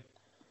Pawtucket,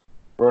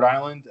 Rhode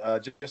Island,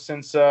 just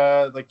since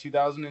like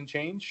 2000 and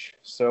change.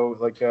 So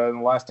like in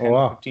the last 10,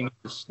 15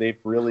 years, they've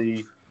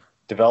really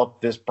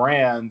developed this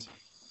brand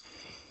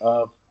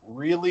of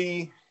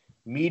really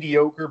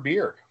mediocre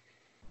beer.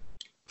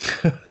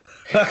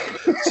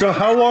 So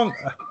how long?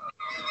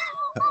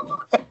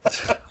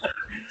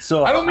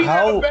 So I don't mean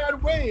that in a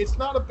bad way. It's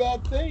not a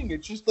bad thing.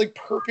 It's just like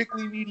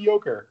perfectly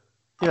mediocre.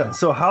 Yeah.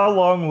 So how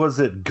long was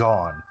it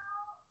gone?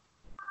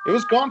 It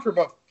was gone for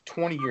about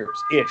 20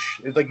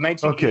 years-ish. It's like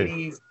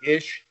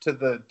 1980s-ish to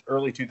the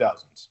early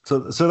 2000s.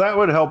 So that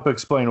would help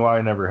explain why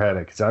I never had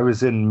it, because I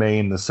was in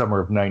Maine the summer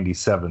of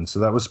 '97, so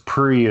that was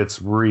pre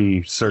its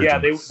resurgence. Yeah,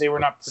 they were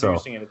not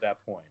producing it at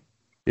that point.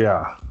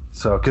 Yeah,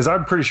 so because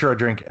I'm pretty sure I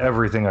drank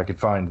everything I could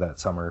find that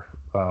summer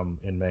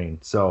in Maine.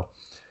 So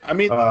I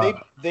mean,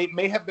 they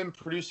may have been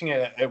producing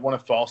it at one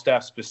of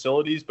Falstaff's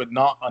facilities, but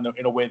not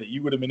in a way that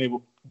you would have been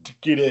able to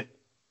get it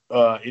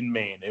in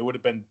Maine. It would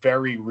have been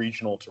very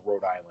regional to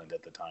Rhode Island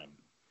at the time.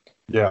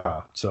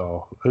 Yeah,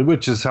 so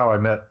which is how I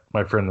met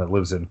my friend that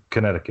lives in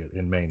Connecticut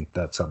in Maine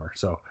that summer.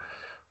 So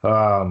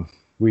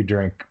we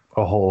drank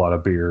a whole lot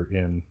of beer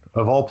in,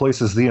 of all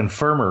places, the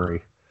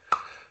infirmary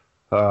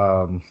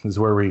is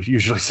where we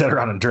usually sat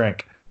around and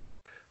drank.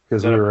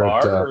 Because we were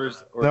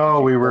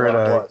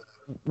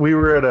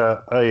at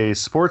a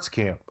sports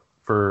camp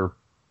for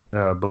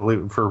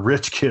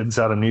rich kids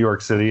out of New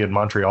York City and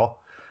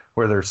Montreal,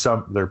 where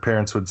their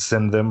parents would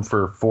send them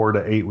for 4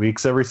 to 8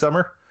 weeks every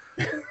summer.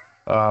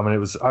 And I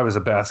was a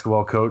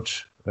basketball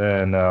coach,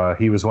 and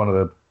he was one of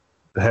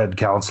the head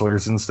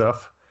counselors and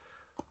stuff.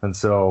 And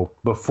so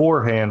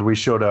beforehand, we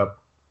showed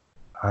up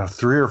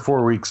 3 or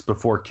 4 weeks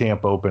before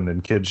camp opened,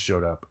 and kids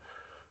showed up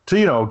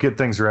to, get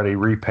things ready,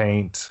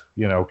 repaint,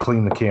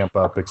 clean the camp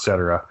up,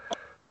 etc.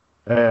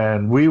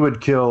 And we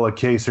would kill a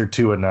case or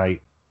two a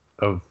night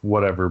of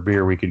whatever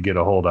beer we could get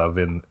a hold of.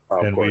 And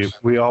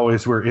we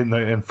always were in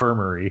the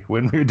infirmary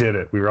when we did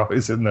it. We were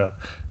always in the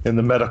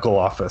medical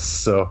office.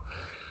 So,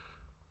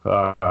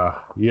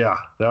 yeah,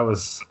 that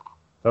was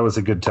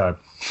a good time.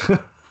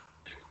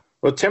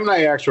 Well, Tim and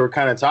I actually were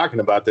kind of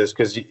talking about this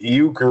because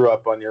you grew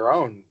up on your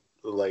own,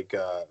 like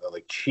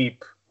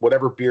cheap,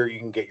 whatever beer you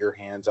can get your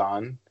hands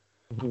on.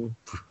 Mm-hmm.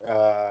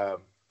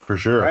 For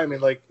sure. Right? I mean,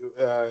 like,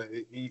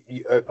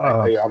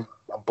 I'm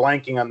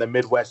blanking on the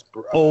Midwest.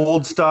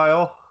 Old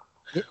style.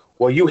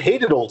 Well, you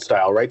hated old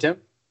style, right,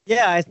 Tim?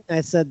 Yeah, I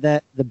said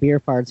that the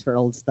beer parts for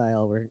old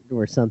style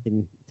were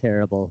something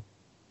terrible.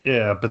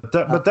 Yeah, but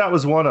that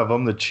was one of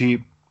them. The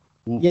cheap,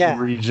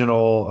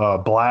 regional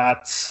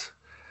Blatz.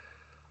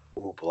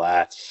 Ooh,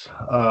 Blatz.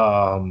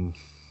 I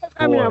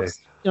mean,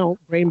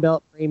 Grain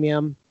Belt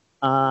Premium.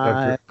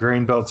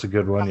 Grain Belt's a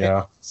good one.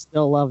 Yeah.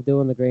 Still love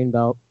doing the Grain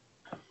Belt.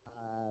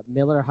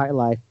 Miller High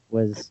Life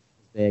was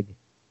big.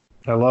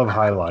 I love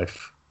High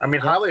Life. I mean,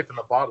 High Life in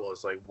the bottle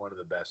is like one of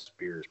the best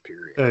beers.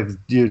 Period.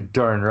 You're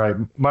darn right.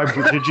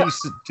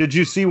 Did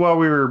you see while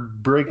we were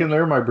breaking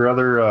there? My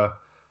brother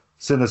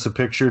sent us a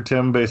picture,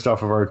 Tim, based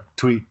off of our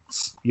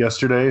tweets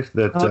yesterday.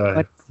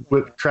 That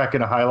with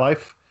cracking a High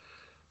Life.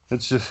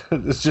 It's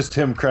just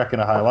him cracking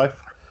a High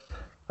Life.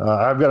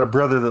 I've got a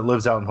brother that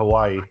lives out in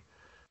Hawaii,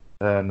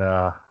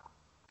 and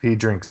he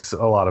drinks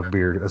a lot of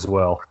beer as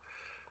well.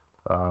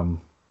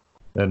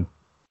 And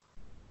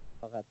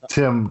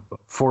Tim,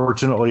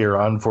 fortunately or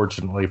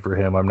unfortunately for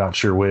him, I'm not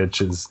sure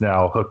which, is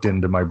now hooked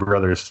into my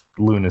brother's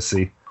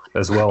lunacy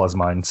as well as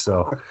mine.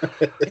 So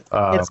it's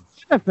kind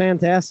of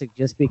fantastic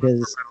just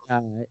because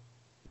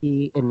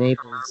he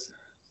enables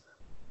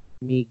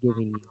me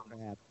giving you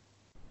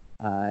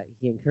crap.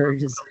 He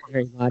encourages it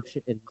very much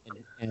and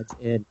adds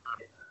in.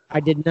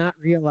 I did not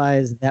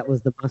realize that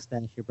was the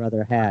mustache your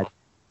brother had.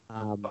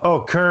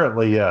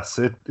 Currently, yes.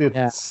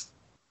 It's.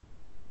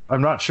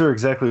 I'm not sure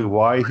exactly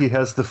why he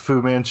has the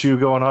Fu Manchu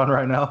going on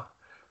right now.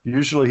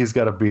 Usually he's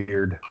got a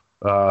beard,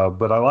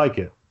 but I like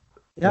it.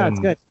 Yeah, it's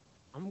good.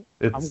 I'm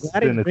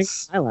glad he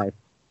drinks High Life.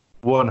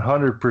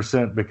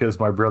 100% because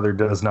my brother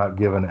does not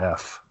give an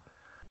F.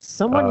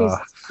 Someone needs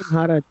to teach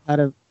him how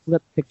to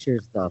flip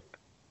pictures, though.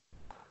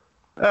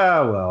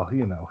 Well,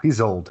 he's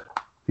old.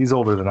 He's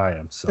older than I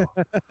am, so.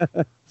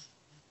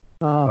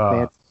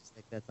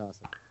 Fantastic. That's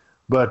awesome.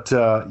 But,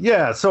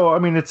 yeah, so, I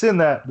mean, it's in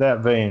that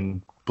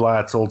vein.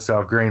 Blatz, Old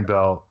Style, Grain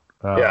Belt.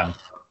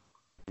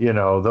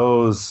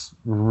 Those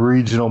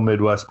regional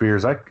Midwest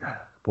beers.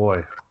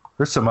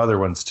 There's some other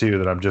ones too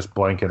that I'm just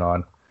blanking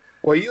on.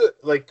 Well, you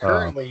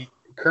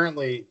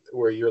currently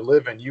where you're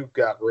living, you've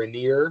got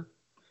Rainier.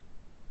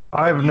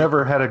 I've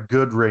never had a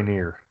good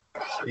Rainier.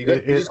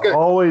 It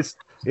always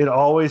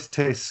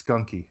tastes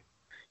skunky.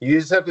 You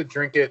just have to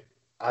drink it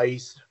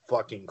ice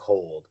fucking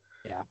cold.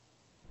 Yeah.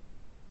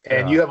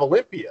 And you have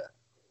Olympia.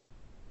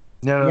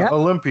 Yeah,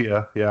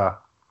 Olympia. Yeah.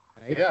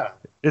 Yeah.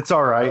 It's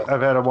all right.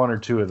 I've had one or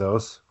two of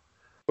those.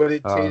 But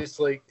it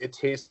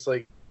tastes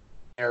like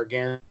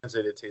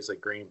Narragansett. It tastes like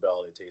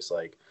Greenbelt. It tastes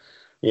like,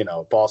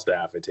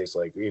 Falstaff. It tastes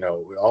like,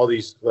 all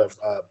these.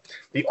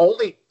 The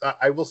only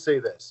I will say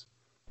this,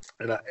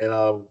 and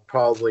I'll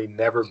probably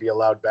never be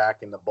allowed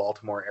back in the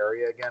Baltimore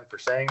area again for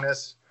saying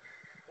this.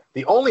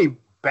 The only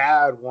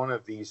bad one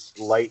of these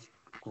light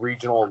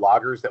regional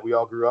lagers that we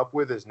all grew up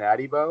with is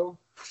Natty Boh.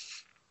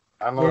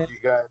 I don't know if you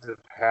guys have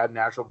had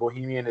Natural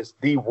Bohemian. It's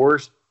the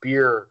worst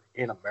beer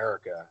in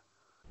America.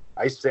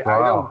 I say,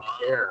 wow. I don't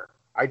care.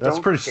 That's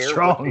pretty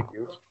strong.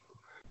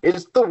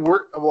 It's the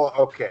worst. Well,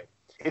 okay.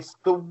 It's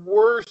the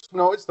worst.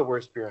 No, it's the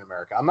worst beer in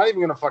America. I'm not even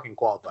going to fucking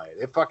qualify it.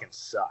 It fucking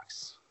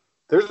sucks.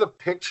 There's a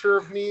picture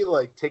of me,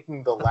 like,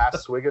 taking the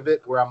last swig of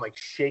it where I'm, like,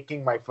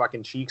 shaking my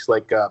fucking cheeks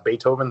like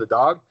Beethoven the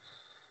dog.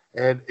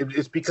 And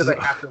it's because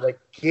I have to, like,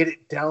 get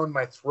it down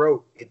my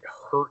throat. It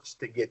hurts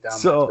to get down my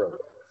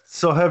throat.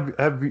 So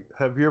have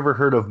you ever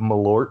heard of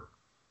Malort?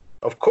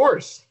 Of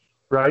course.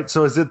 Right?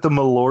 So is it the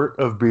Malort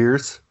of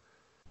beers?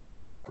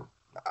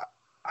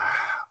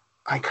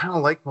 I kind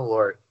of like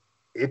Malort.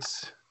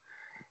 It's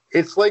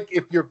like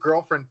if your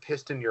girlfriend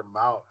pissed in your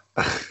mouth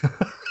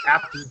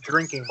after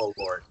drinking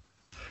Malort.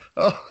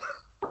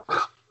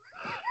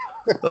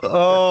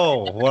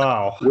 Oh,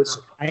 wow. Which,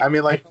 I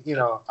mean, like,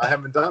 I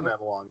haven't done that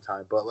in a long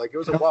time, but, like, it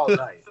was a wild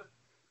night.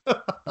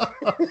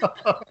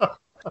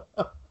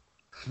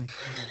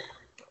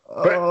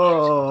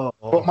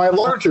 But my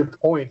larger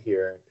point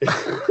here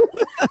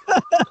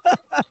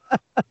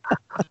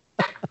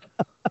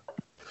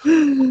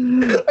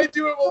I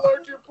do have a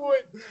larger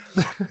point.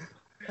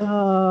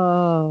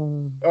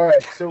 All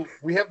right, so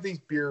we have these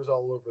beers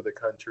all over the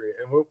country,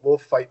 and we'll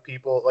fight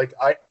people. Like,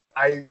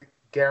 I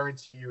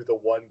guarantee you the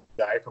one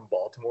guy from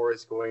Baltimore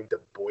is going to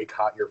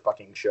boycott your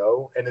fucking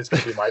show, and it's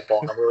going to be my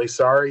fault. I'm really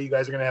sorry. You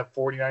guys are going to have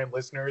 49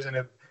 listeners, and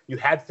if you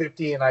had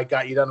 50 and I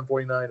got you down to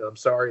 49, and I'm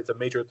sorry. It's a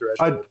major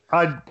threshold.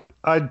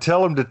 I'd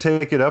tell him to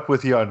take it up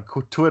with you on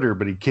Twitter,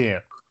 but he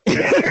can't.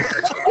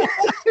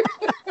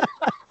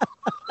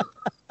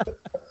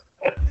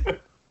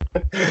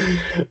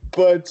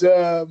 But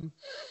the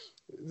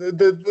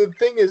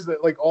thing is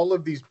that, like, all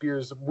of these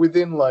beers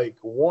within, like,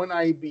 1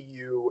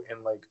 IBU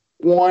and, like,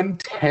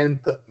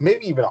 1/10,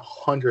 maybe even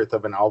 100th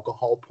of an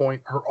alcohol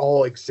point are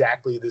all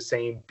exactly the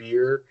same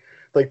beer.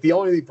 Like, the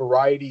only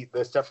variety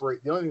the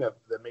only thing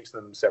that makes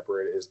them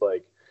separate is,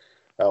 like,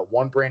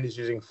 one brand is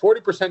using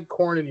 40%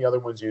 corn and the other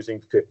one's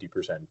using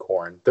 50%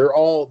 corn. They're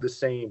all the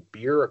same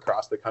beer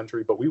across the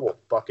country, but we will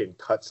fucking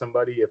cut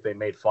somebody if they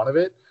made fun of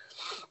it.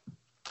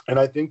 And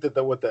I think that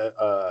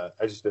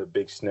I just did a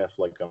big sniff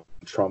like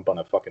Trump on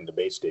a fucking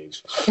debate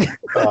stage.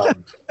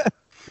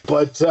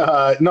 But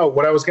no,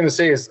 what I was going to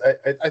say is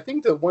I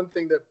think the one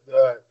thing that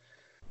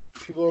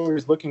people are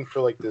always looking for,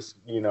 like, this,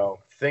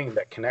 thing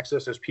that connects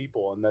us as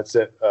people, and that's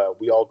that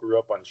we all grew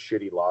up on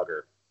shitty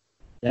lager.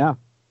 Yeah.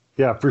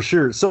 Yeah, for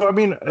sure. So, I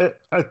mean,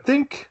 I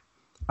think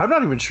I'm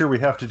not even sure we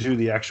have to do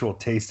the actual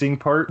tasting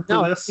part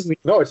for this.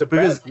 No, it's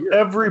because bad beer.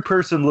 Every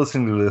person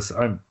listening to this,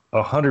 I'm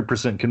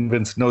 100%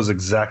 convinced knows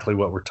exactly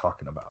what we're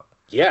talking about.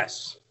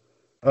 Yes.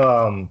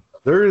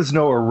 There is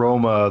no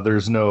aroma.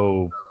 There's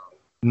none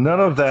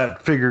of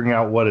that figuring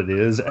out what it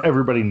is.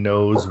 Everybody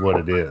knows what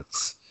it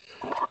is.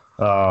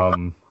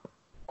 A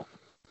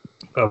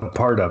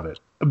part of it.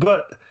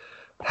 But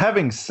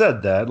having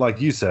said that,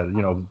 like you said,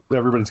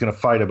 everybody's going to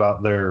fight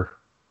about their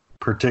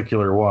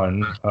particular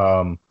one.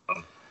 But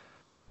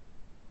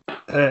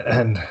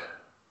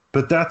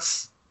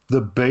that's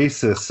the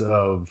basis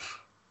of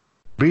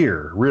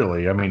beer,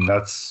 really. I mean,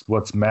 that's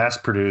what's mass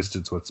produced.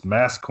 It's what's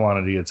mass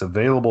quantity. It's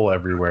available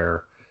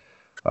everywhere.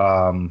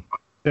 And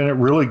it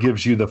really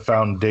gives you the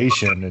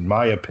foundation, in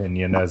my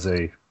opinion, as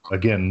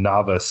again,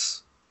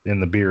 novice in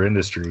the beer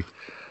industry.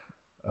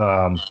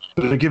 But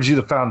it gives you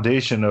the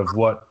foundation of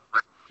what,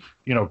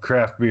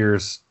 craft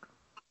beers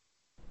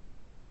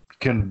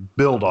can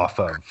build off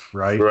of,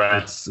 right?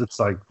 It's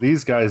like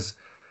these guys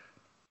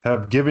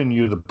have given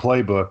you the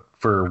playbook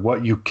for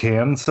what you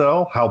can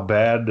sell, how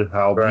bad,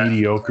 how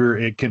mediocre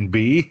it can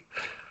be.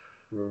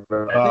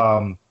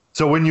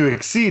 So when you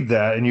exceed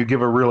that and you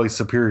give a really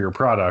superior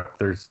product,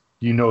 there's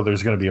going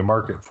to be a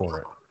market for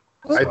it.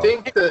 I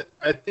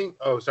think.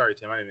 Oh, sorry,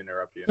 Tim. I didn't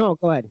interrupt you. No,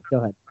 go ahead.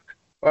 Well,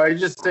 I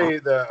just say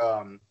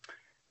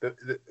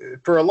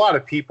for a lot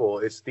of people,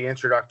 it's the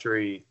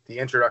introductory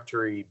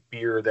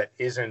beer that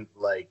isn't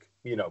like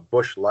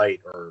Busch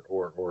Light or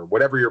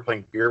whatever you're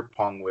playing beer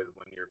pong with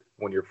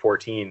when you're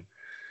 14.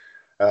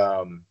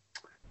 The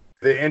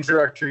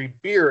introductory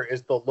beer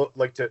is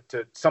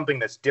to something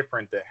that's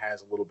different that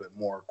has a little bit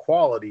more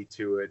quality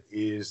to it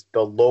is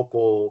the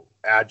local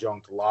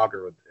adjunct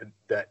lager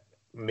that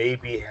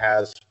maybe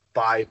has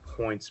 5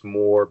 points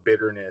more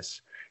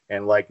bitterness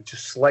and like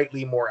just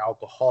slightly more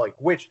alcoholic,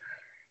 which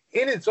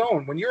in its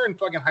own, when you're in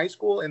fucking high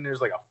school and there's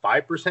like a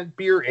 5%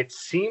 beer, it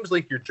seems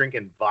like you're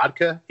drinking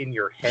vodka in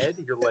your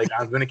head. You're like,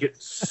 I'm going to get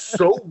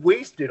so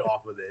wasted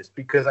off of this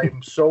because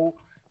I'm so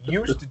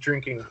used to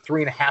drinking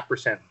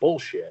 3.5%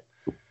 bullshit.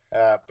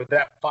 But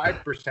that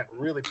 5%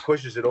 really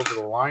pushes it over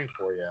the line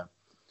for you.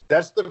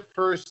 that's the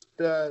first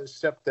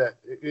step that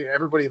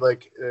everybody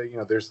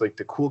there's like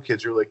the cool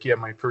kids are like, yeah,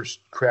 my first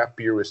craft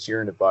beer was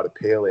Sierra Nevada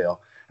Pale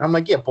Ale. And I'm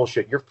like, yeah,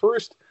 bullshit. Your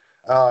first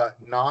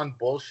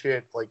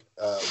non-bullshit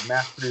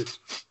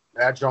mass-produced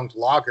adjunct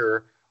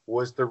lager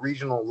was the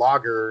regional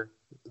lager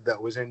that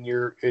was in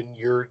your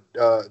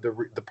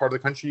the part of the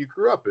country you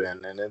grew up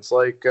in. And it's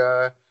like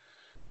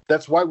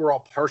that's why we're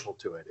all partial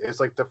to it. It's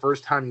like the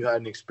first time you had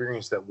an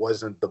experience that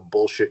wasn't the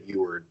bullshit you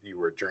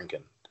were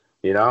drinking,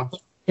 you know?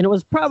 And it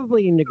was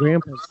probably in the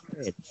grandpa's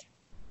fridge.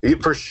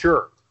 For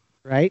sure.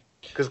 Right?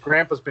 Because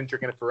grandpa's been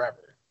drinking it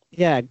forever.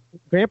 Yeah,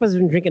 grandpa's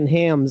been drinking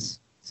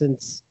Hamm's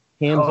since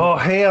Hamm's. Oh,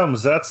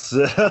 Hamm's. That's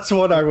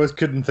what I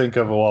couldn't think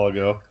of a while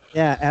ago.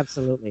 Yeah,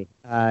 absolutely.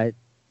 I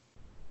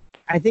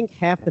think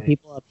half the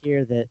people up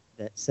here that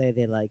say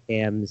they like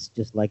Hamm's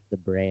just like the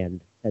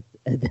brand at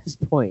this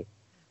point.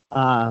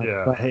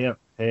 But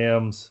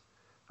Hamm's.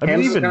 I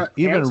mean,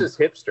 Hamm's is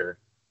hipster.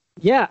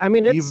 Yeah, I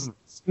mean it's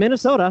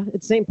Minnesota.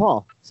 It's St.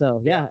 Paul.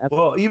 So yeah.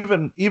 Well,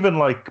 even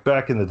like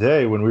back in the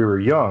day when we were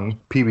young,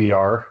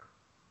 PBR.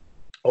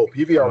 Oh,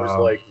 PBR was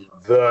like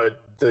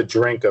the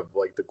drink of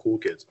like the cool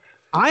kids.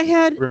 I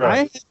had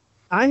a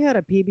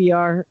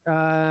PBR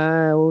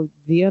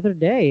the other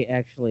day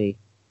actually.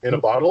 In a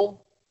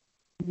bottle?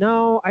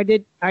 No, I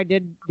did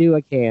do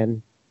a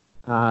can,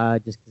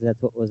 just because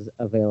that's what was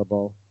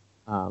available.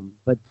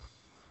 But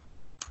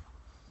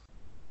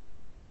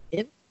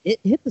it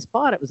hit the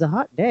spot. It was a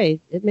hot day.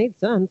 It made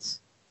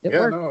sense. It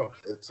worked. No,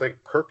 it's like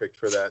perfect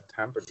for that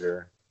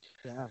temperature.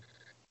 Yeah.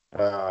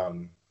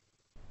 I'm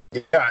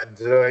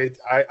a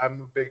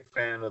big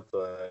fan of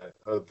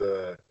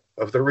the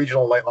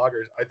regional light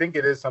lagers. I think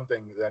it is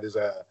something that is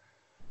I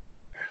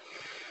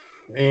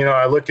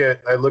look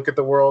at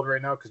the world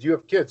right now because you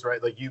have kids,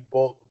 right? Like you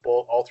both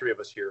all three of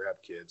us here have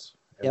kids,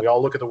 and we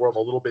all look at the world a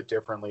little bit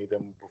differently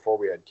than before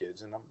we had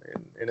kids, and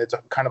it's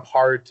kind of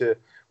hard to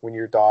when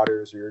your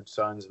daughters or your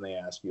sons and they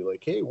ask you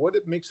like, hey,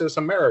 what makes us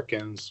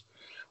Americans?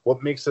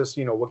 What makes us,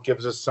 what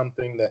gives us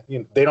something that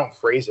they don't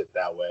phrase it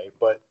that way,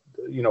 but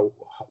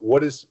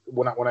what is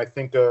when I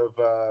think of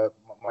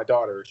my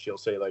daughter, she'll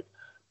say like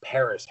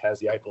Paris has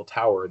the Eiffel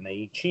Tower and they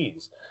eat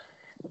cheese.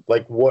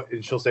 Like what?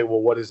 And she'll say, well,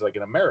 what is like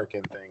an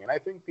American thing? And I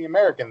think the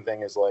American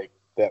thing is like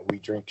that we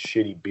drink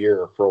shitty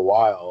beer for a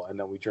while and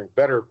then we drink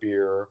better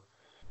beer.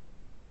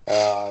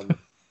 And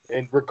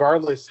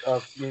regardless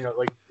of,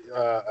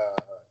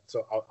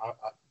 so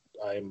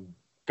I'm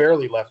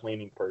fairly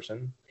left-leaning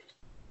person.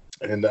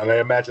 And I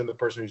imagine the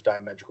person who's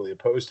diametrically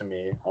opposed to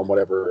me on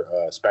whatever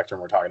spectrum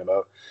we're talking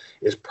about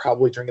is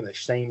probably drinking the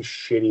same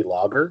shitty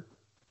lager.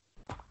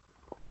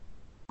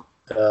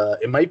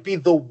 It might be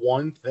the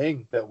one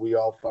thing that we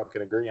all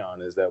fucking agree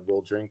on is that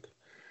we'll drink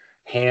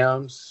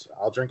Hamm's.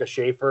 I'll drink a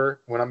Schaefer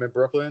when I'm in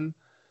Brooklyn.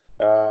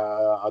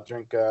 I'll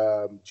drink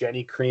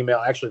Jenny Cream Ale.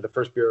 Actually, the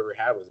first beer I ever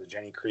had was a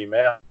Jenny Cream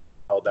Ale.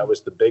 That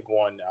was the big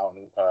one out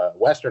in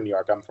Western New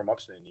York. I'm from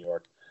upstate New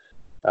York.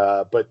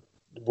 But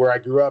where I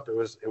grew up, it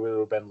would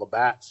have been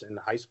Labatt's in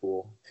high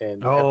school.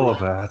 And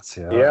Labatt's,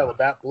 yeah. Yeah,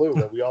 Labatt Blue.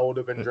 We all would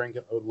have been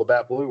drinking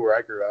Labatt Blue where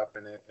I grew up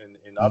in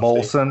upstate.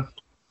 Molson.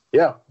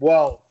 Yeah,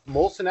 well,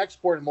 Molson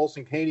Export and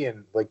Molson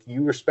Canadian, like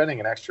you were spending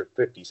an extra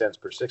 50 cents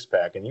per six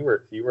pack, and you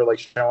were like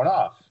showing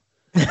off.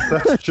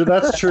 That's true.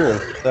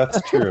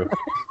 That's true.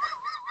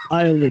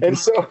 And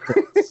so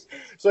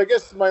I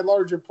guess my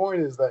larger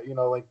point is that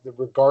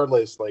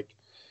regardless, like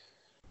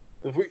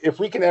if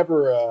we can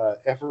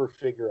ever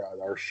figure out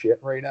our shit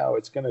right now,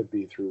 it's going to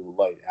be through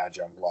light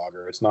adjunct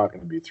lager. It's not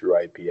going to be through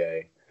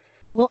IPA.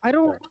 Well, I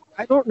don't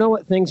know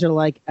what things are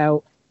like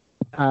out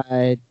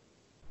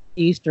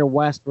east or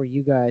west where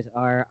you guys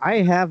are. I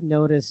have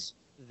noticed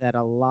that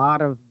a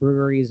lot of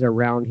breweries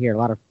around here, a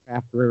lot of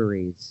craft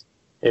breweries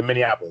in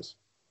Minneapolis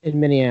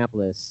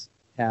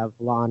have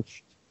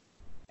launched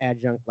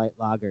adjunct light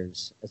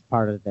lagers as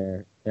part of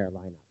their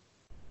lineup.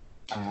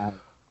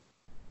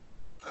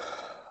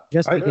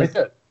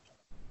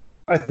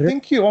 I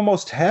think you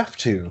almost have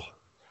to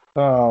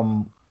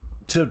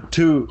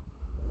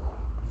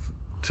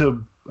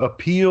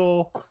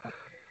appeal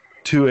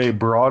to a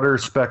broader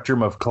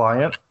spectrum of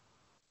client.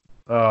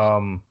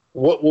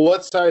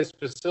 What size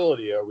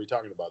facility are we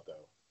talking about,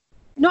 though?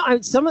 No,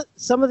 some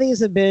of these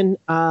have been,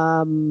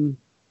 probably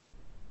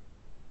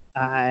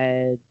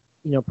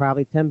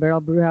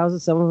 10-barrel brew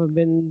houses. Some of them have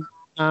been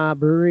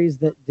breweries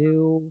that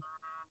do.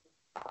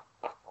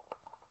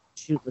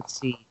 Let's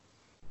see,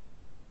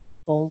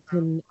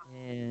 Fulton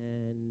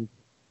and.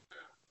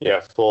 Yeah,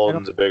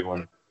 Fulton's a big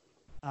one.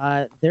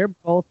 They're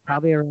both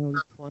probably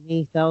around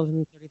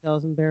 20,000,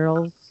 30,000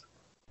 barrels.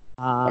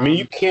 I mean,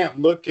 you can't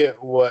look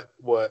at what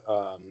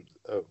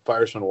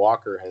Firestone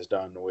Walker has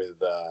done with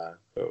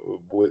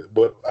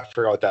what I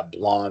forgot what that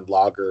blonde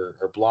lager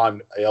or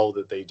blonde ale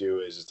that they do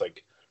is. It's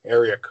like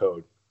area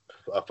code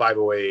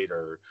 508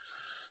 or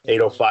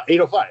 805,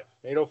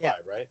 yeah.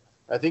 Right?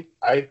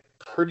 I'm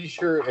pretty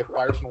sure if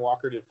Firestone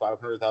Walker did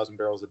 500,000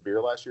 barrels of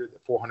beer last year,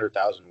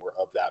 400,000 were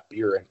of that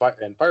beer,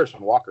 and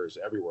Firestone Walker is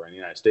everywhere in the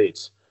United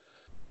States,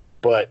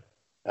 but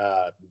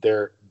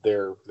their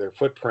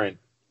footprint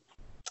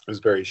is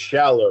very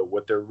shallow.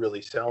 What they're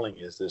really selling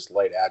is this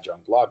light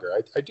adjunct lager.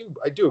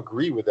 I do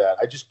agree with that.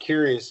 I'm just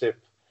curious if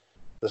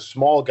the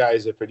small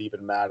guys, if it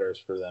even matters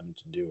for them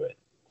to do it.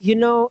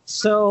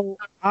 So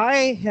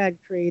I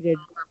had created,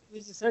 it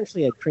was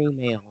essentially a cream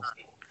ale.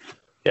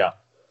 Yeah.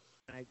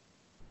 I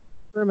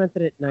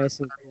fermented it nice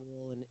and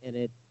cool, and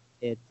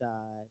it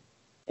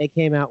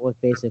came out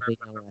with basically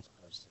no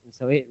esters, and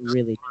so it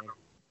really did.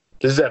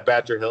 This is at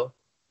Badger Hill.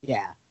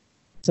 Yeah.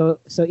 So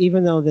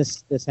even though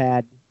this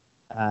had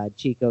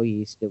Chico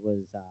yeast, it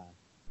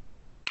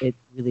it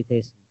really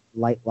tasted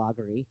light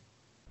lagery.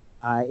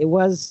 It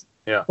was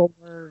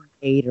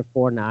 4.8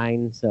 or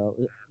 4.9,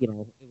 so it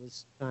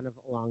was kind of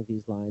along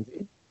these lines.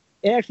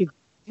 It actually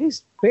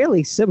tastes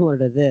fairly similar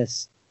to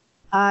this.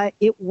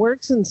 It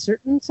works in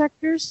certain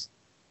sectors.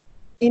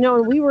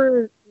 We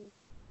were,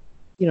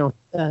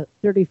 a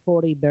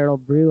 30-40 barrel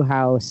brew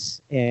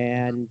house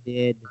and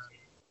did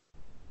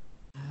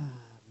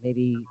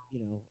maybe,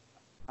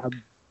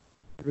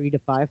 3,000 to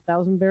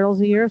 5,000 barrels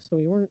a year, so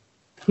we weren't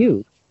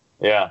huge.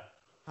 Yeah.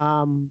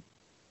 And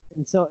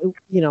so,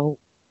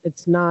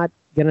 it's not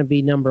going to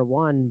be number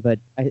one, but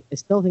I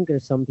still think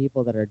there's some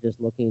people that are just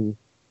looking,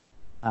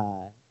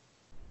 well,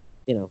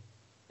 I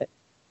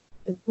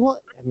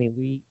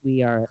mean,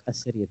 we are a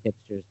city of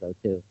hipsters, though,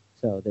 too,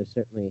 so there's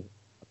certainly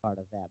a part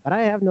of that. But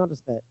I have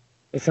noticed that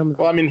some of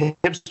the... Well, I mean,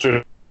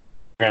 hipsters are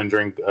going to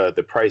drink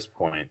the price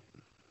point.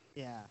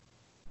 Yeah.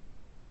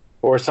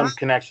 Or some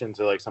connection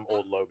to, like, some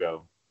old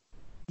logo.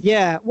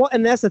 Yeah, well,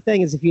 and that's the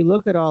thing, is if you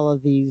look at all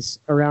of these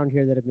around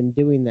here that have been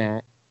doing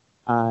that,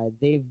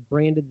 they've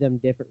branded them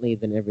differently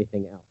than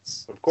everything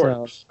else. Of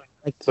course. So,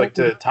 it's like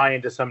to tie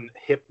into some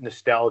hip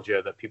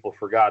nostalgia that people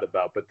forgot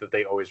about, but that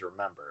they always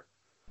remember.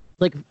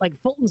 Like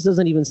Fulton's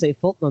doesn't even say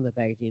Fulton on the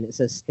packaging; it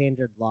says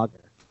Standard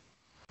Lager.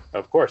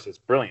 Of course, it's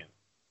brilliant.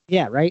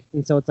 Yeah, right.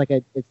 And so it's like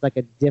a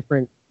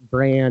different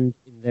brand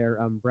in their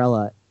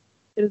umbrella.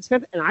 And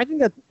I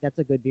think that's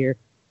a good beer.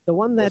 The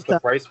one that's what's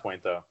the price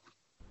point though?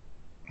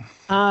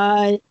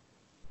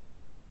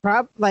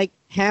 Like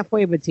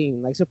halfway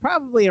between, so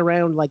probably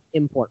around like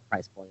import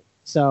price point.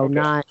 So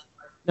okay.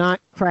 not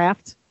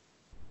craft,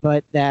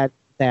 but that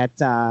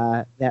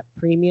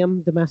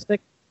premium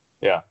domestic.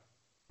 Yeah.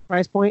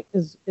 Price point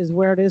is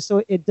where it is.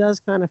 So it does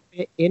kind of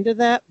fit into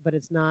that, but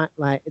it's not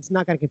going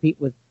to compete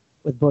with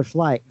Busch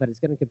Light, but it's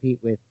going to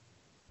compete with.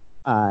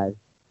 Well,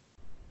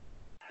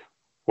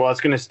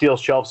 it's going to steal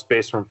shelf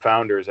space from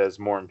Founders as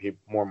more and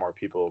more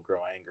people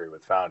grow angry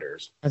with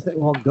Founders. I think,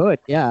 well, good,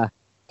 yeah.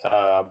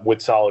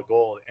 With Solid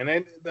Gold, and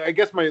I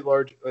guess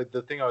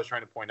the thing I was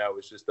trying to point out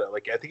was just that, I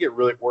think it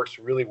really works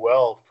really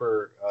well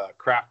for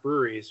craft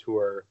breweries who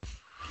are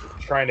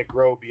trying to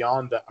grow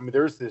beyond that. I mean,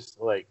 there's a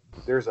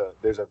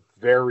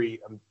very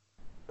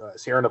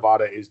Sierra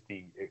Nevada is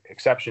the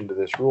exception to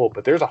this rule,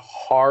 but there's a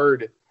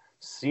hard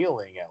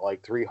ceiling at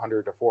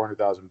 300 to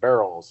 400,000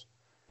 barrels.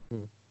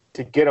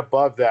 To get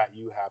above that,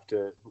 you have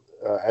to,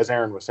 as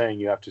Aaron was saying,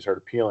 you have to start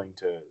appealing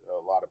to a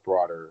lot of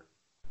broader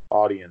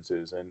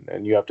audiences,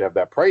 and you have to have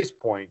that price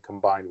point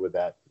combined with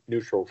that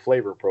neutral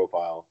flavor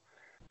profile.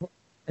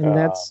 And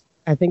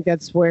I think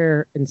that's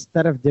where,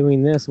 instead of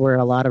doing this, where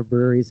a lot of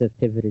breweries have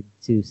pivoted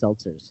to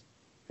seltzers.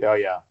 Oh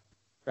yeah.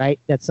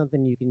 Right? That's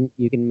something you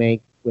can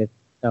make with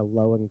a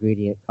low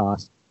ingredient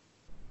cost,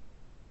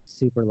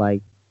 super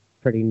light,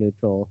 pretty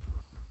neutral.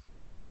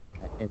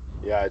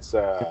 Yeah, it's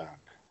to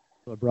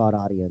a broad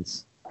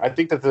audience. I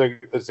think that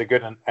it's a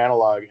good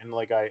analog, and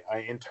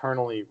I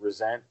internally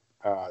resent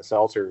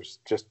seltzers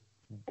just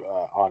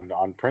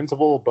on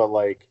principle, but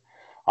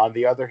on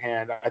the other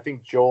hand, I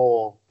think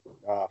Joel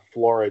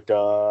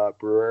Florida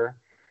Brewer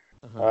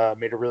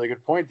made a really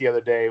good point the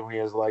other day when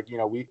he was like,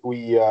 we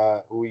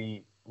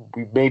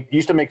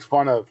used to make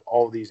fun of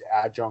all of these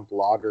adjunct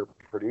lager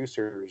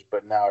producers,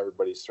 but now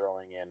everybody's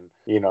throwing in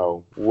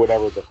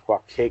whatever the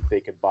fuck cake they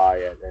could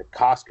buy at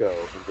Costco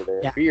into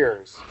their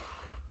beers.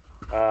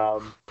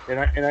 And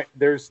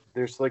there's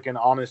an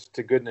honest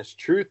to goodness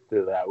truth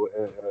to that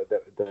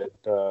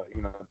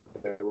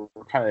that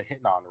we're kind of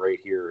hitting on right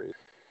here.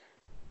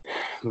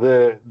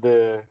 The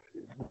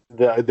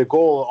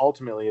goal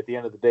ultimately at the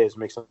end of the day is to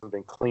make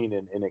something clean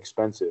and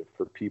inexpensive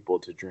for people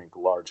to drink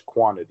large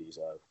quantities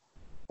of.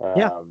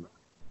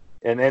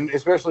 And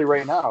especially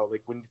right now,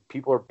 when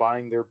people are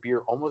buying their beer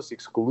almost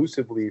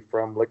exclusively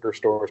from liquor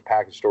stores,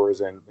 package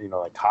stores, and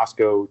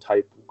Costco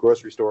type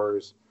grocery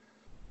stores.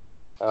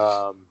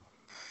 We're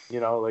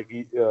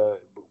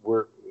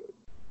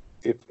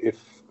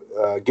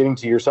getting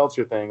to your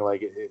seltzer thing,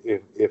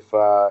 if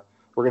we're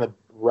gonna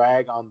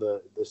rag on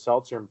the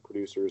seltzer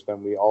producers,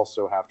 then we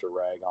also have to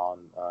rag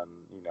on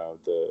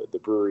the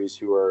breweries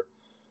who are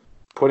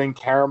putting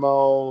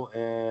caramel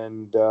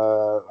and I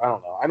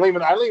don't know. I don't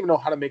even know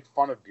how to make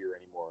fun of beer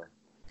anymore.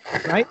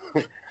 Right?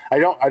 I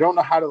don't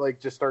know how to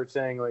just start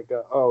saying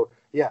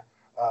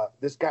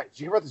this guy, did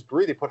you hear about this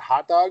brewery? They put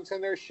hot dogs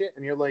in their shit,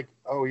 and you're like,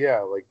 oh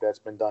yeah, that's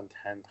been done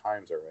 10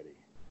 times already.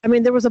 I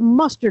mean, there was a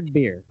mustard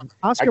beer.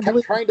 I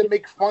kept trying to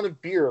make fun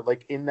of beer,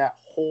 in that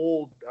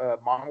whole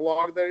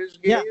monologue that I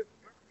just gave,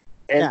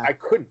 and I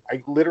couldn't.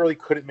 I literally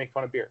couldn't make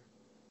fun of beer.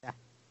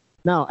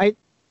 No,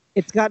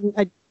 it's gotten.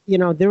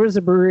 There was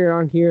a brewery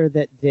around here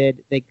that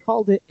they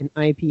called it an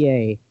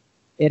IPA.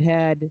 It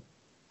had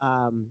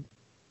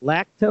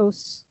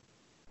lactose,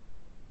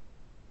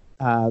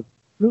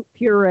 fruit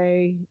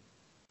puree,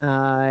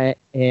 and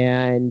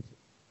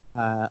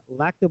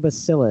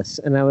lactobacillus.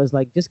 And I was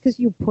like, just because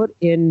you put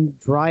in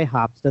dry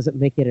hops doesn't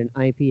make it an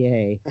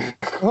IPA.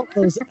 All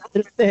those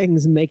other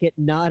things make it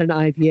not an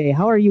IPA.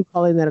 How are you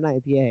calling that an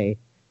IPA?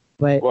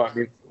 But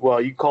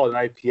you call it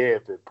an IPA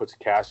if it puts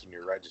cash in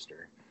your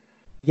register.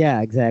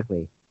 Yeah,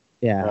 exactly.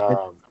 Yeah.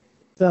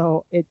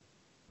 So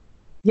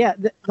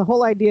the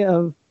whole idea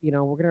of, we're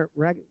going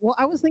to well,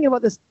 I was thinking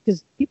about this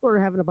because people are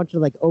having a bunch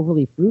of like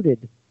overly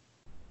fruited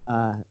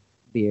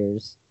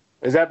beers.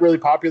 Is that really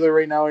popular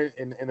right now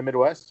in the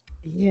Midwest?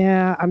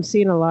 Yeah, I'm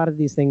seeing a lot of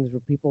these things where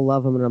people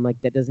love them, and I'm like,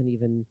 it doesn't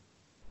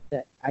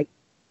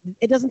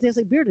taste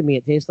like beer to me.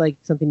 It tastes like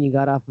something you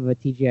got off of a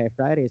TGI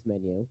Fridays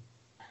menu.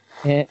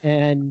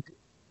 And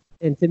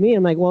to me,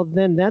 I'm like, well,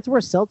 then that's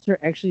where seltzer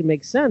actually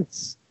makes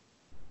sense.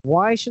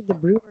 Why should the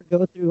brewer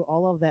go through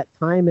all of that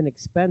time and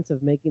expense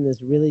of making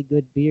this really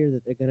good beer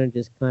that they're going to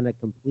just kind of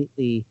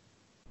completely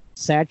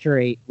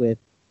saturate with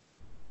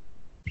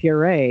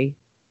puree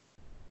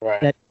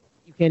that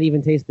you can't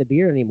even taste the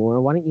beer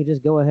anymore? Why don't you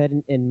just go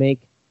ahead and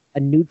make a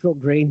neutral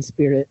grain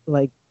spirit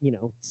like,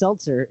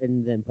 seltzer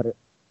and then put a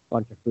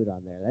bunch of fruit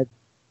on there?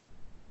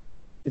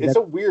 It's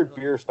a weird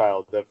beer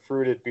style, the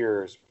fruited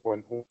beers,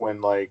 when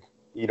like,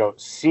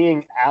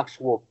 seeing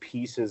actual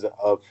pieces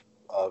of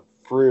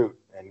fruit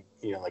and,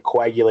 like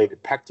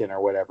coagulated pectin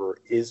or whatever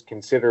is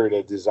considered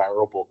a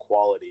desirable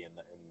quality in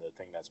the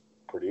thing that's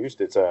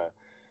produced. It's I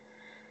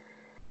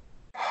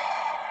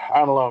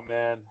don't know,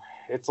 man.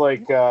 It's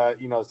like,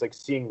 it's like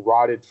seeing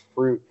rotted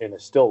fruit in a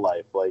still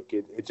life. Like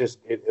it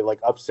like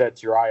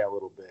upsets your eye a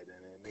little bit,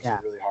 and it makes it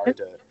really hard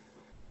to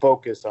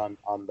focus on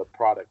the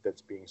product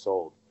that's being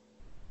sold.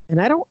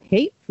 And I don't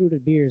hate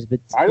fruited beers, but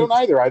I don't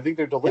either. I think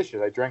they're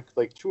delicious. I drank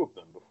like 2 of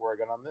them before I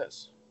got on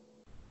this.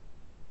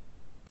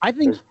 I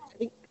think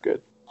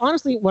good.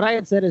 Honestly, what I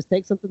had said is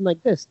take something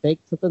like this, take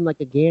something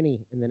like a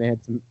Ganny, and then add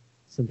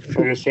some fruit.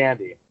 Like a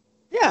shandy.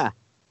 Yeah,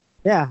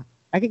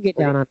 I could get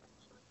down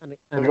on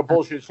a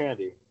bullshit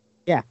shandy.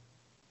 Yeah.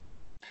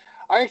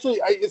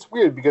 It's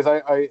weird because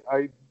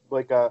I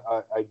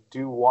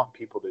do want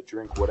people to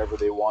drink whatever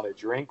they want to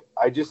drink.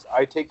 I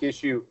take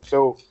issue.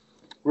 So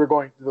we're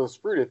going through those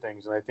fruited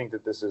things, and I think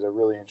that this is a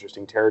really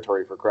interesting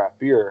territory for craft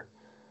beer,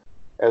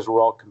 as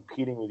we're all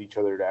competing with each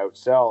other to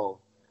outsell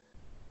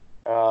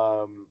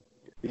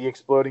the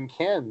exploding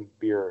can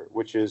beer,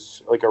 which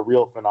is like a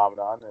real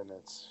phenomenon, and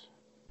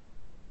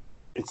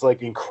it's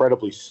like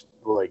incredibly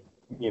like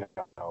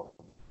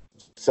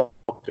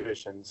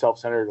selfish and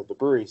self-centered of the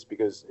breweries,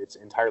 because it's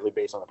entirely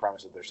based on the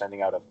premise that they're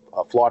sending out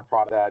a flawed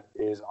product that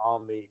is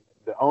on the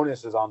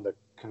onus is on the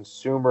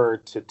consumer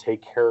to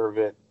take care of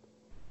it.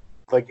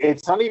 Like,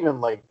 it's not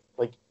even like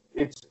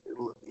it's,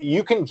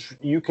 you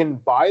can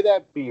buy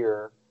that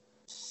beer,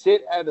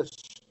 sit at a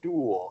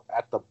stool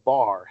at the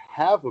bar,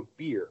 have a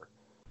beer,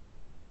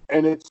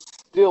 and it's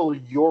still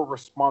your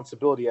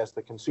responsibility as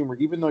the consumer,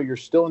 even though you're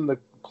still in the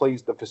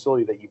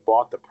facility that you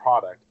bought the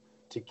product,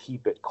 to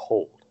keep it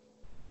cold.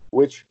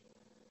 Which,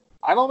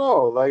 I don't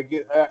know.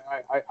 Like,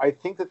 I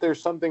think that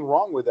there's something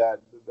wrong with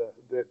that.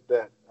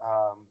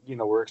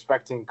 We're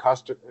expecting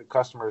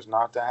customers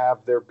not to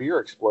have their beer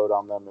explode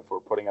on them if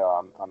we're putting it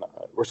on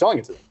we're selling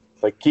it to them.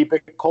 Like, keep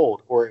it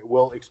cold, or it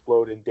will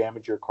explode and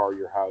damage your car,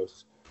 your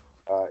house.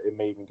 It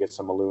may even get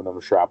some aluminum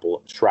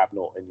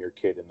shrapnel in your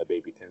kid in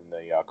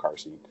the car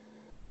seat.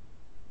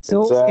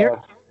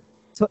 So,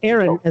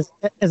 Aaron, as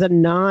a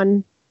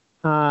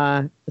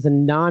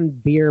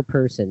non-beer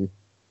person,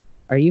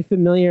 are you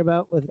familiar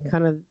with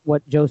kind of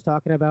what Joe's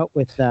talking about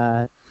with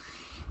the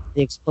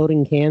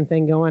exploding can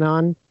thing going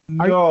on?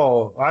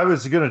 No, I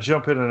was going to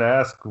jump in and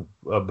ask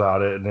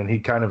about it, and then he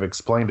kind of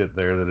explained it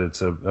there, that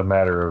it's a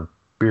matter of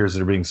beers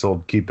that are being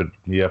sold,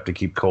 you have to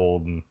keep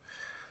cold.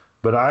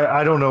 But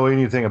I don't know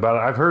anything about it.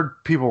 I've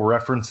heard people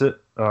reference it.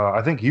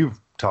 I think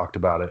you've talked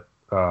about it,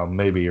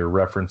 maybe, or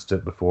referenced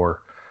it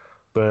before.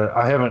 But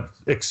I haven't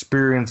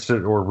experienced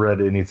it or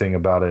read anything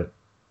about it,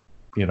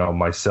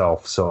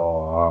 myself.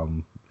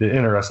 So the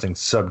interesting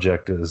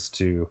subject is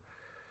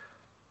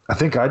I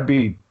think I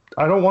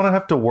don't want to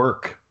have to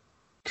work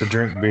to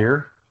drink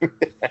beer.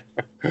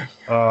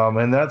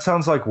 And that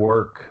sounds like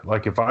work.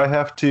 Like, if I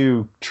have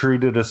to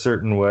treat it a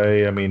certain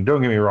way, I mean,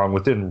 don't get me wrong,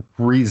 within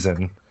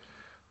reason,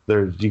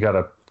 you got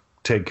to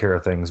take care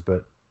of things,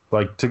 but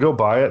like, to go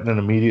buy it and then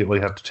immediately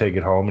have to take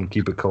it home and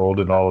keep it cold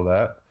and all of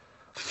that,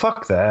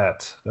 fuck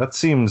that. That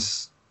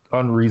seems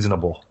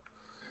unreasonable.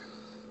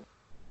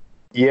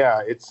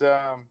 Yeah, it's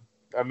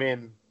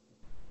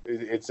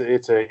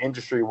it's an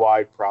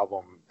industry-wide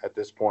problem at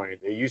this point.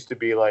 It used to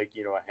be like,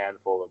 a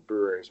handful of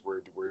brewers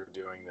were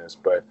doing this,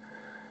 but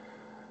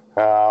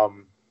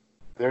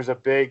there's a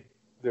big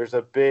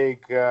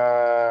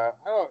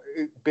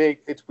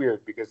it's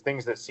weird, because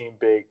things that seem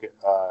big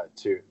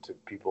to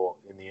people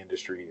in the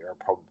industry are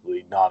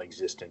probably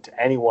non-existent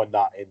to anyone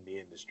not in the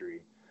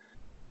industry.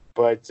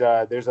 But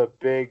there's a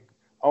big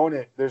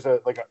there's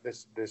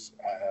this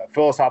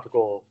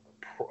philosophical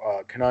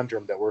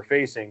conundrum that we're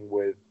facing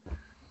with: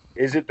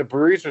 is it the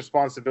brewery's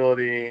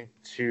responsibility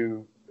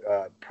to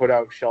put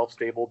out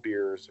shelf-stable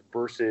beers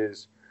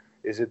versus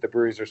is it the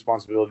brewery's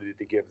responsibility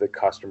to give the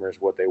customers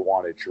what they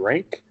want to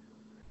drink?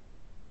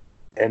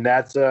 And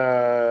that's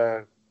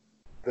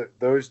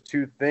those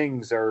two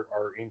things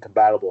are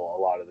incompatible a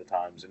lot of the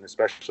times, and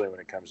especially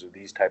when it comes to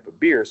these type of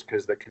beers,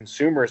 because the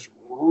consumers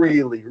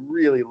really,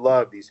 really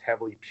love these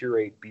heavily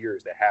pureed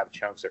beers that have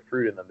chunks of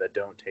fruit in them that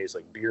don't taste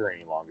like beer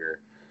any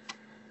longer,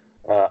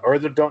 or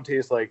that don't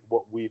taste like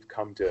what we've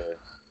come to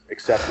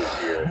accept as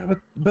beer.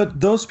 But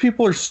those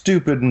people are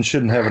stupid and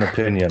shouldn't have an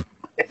opinion.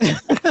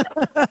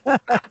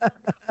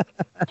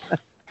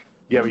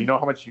 Yeah, but you know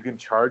how much you can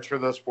charge for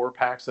those 4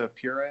 packs of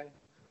puree?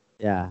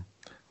 Yeah.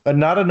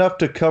 Not enough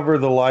to cover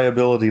the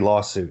liability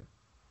lawsuit.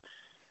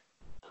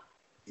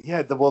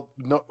 Yeah,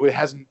 no, it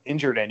hasn't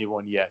injured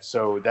anyone yet,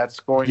 so that's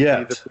going to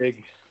be the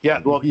big. Yeah,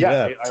 well,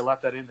 I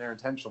left that in there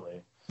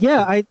intentionally.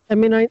 Yeah, I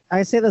mean,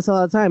 I say this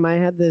all the time. I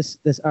had this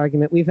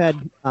argument. We've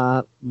had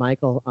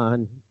Michael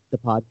on the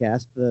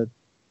podcast, the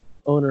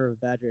owner of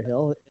Badger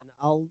Hill, and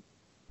I'll,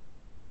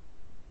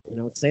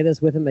 say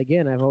this with him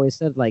again. I've always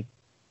said,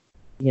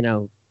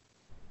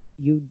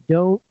 you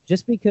don't,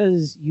 just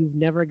because you've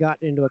never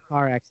gotten into a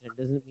car accident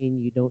doesn't mean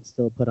you don't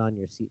still put on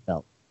your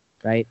seatbelt,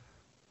 right?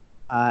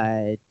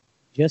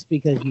 Just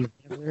because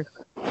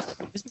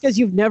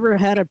you've never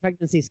had a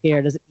pregnancy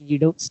scare doesn't mean you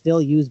don't still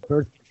use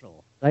birth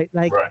control, right?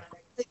 Right.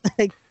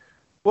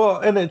 Well,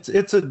 and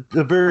it's a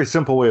very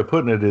simple way of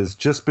putting it is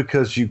just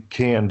because you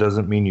can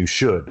doesn't mean you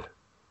should.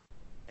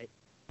 Right.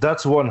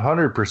 That's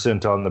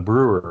 100% on the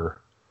brewer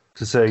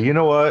to say, you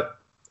know what,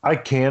 I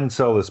can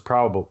sell this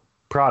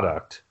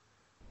product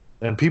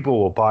and people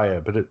will buy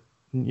it, but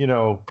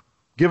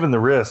given the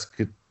risk,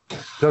 it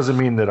doesn't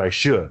mean that I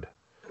should.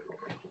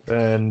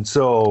 And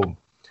so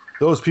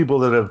those people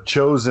that have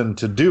chosen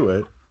to do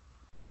it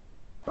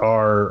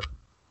are,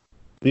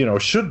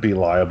 should be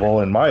liable,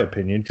 in my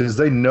opinion, because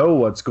they know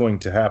what's going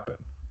to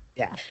happen.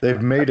 Yeah.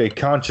 They've made a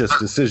conscious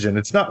decision.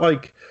 It's not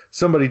like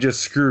somebody just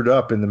screwed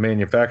up in the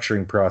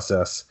manufacturing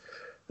process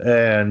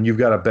and you've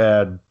got a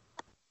bad,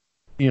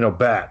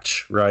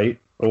 batch, right?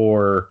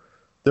 Or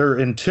they're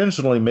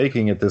intentionally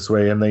making it this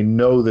way and they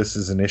know this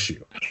is an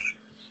issue.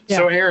 Yeah.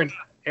 So Aaron,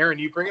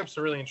 you bring up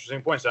some really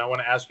interesting points. And I want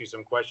to ask you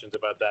some questions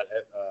about that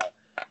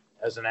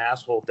as an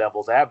asshole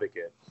devil's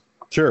advocate.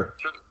 Sure.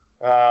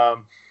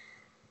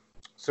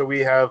 So we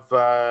have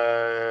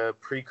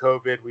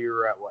pre-COVID, we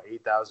were at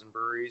 8,000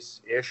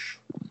 breweries-ish.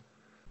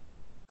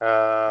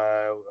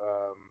 I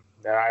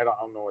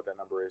don't know what that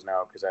number is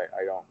now because I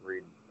don't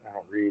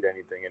read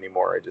anything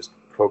anymore. I just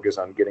focus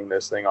on getting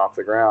this thing off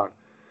the ground.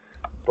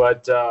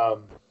 But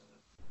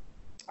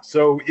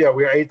so yeah,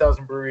 we are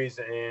 8,000 breweries,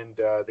 and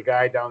the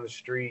guy down the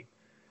street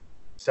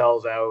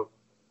sells out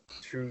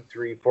 2,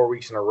 3, 4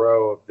 weeks in a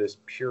row of this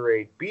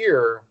pureed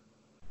beer.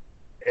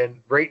 And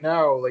right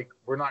now,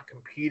 we're not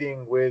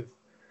competing with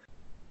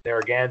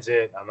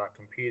Narragansett. I'm not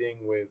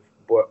competing with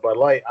Bud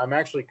Light. I'm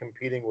actually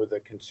competing with a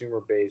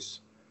consumer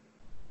base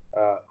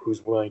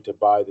who's willing to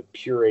buy the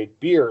pureed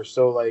beer.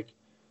 So,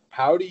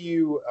 how do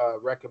you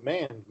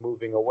recommend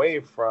moving away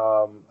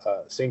from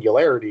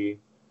Singularity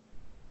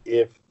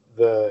if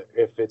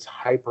it's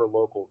hyper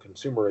local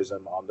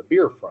consumerism on the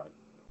beer front?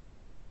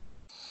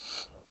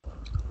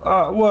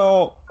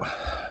 Well,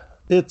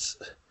 it's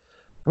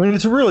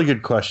a really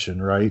good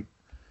question, right?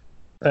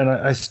 And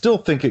I still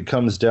think it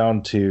comes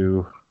down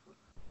to,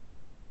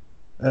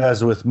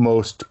 as with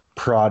most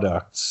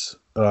products,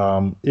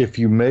 if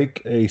you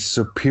make a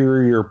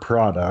superior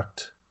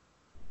product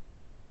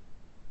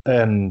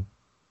and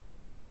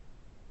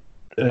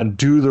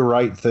do the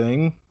right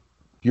thing,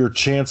 your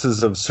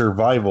chances of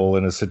survival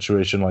in a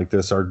situation like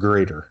this are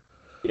greater.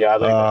 Yeah, I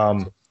like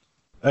that.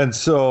 And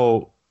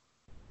so,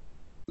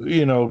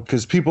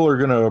 because people are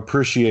going to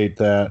appreciate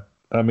that.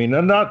 I mean,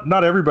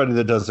 not everybody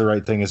that does the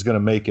right thing is going to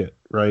make it,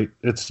 right?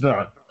 It's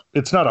not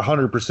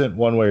 100%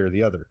 one way or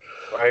the other.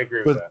 I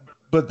agree with that.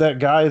 But that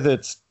guy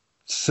that's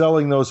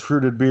selling those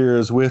fruited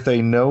beers with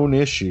a known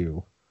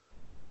issue,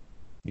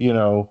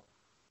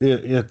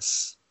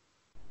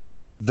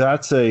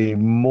 that's a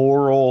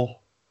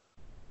moral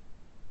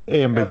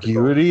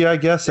ambiguity, I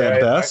guess, at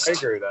best. I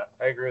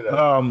agree with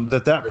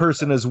that. That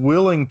person is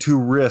willing to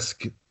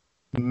risk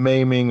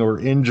maiming or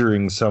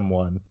injuring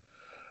someone.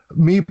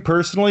 Me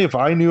personally, if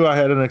I knew I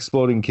had an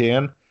exploding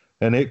can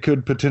and it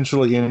could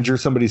potentially injure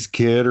somebody's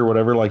kid or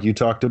whatever, like you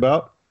talked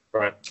about,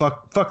 right?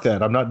 Fuck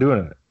that. I'm not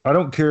doing it. I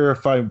don't care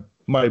if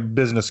my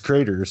business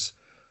craters.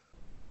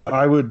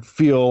 I would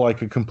feel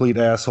like a complete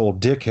asshole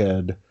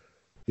dickhead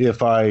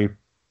if I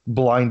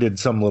blinded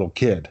some little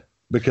kid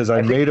because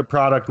I made a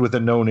product with a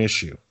known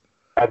issue.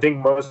 I think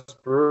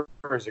most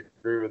brewers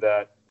agree with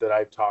that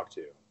I've talked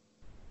to.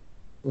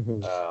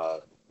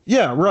 Mm-hmm.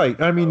 Yeah, right.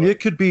 I mean, it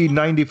could be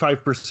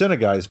 95%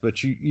 of guys,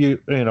 but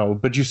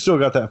you still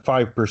got that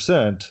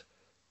 5%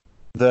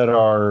 that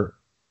are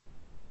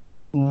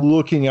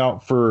looking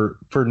out for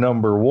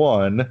number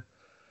one.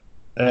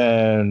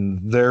 and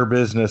their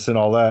business and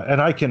all that.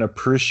 And I can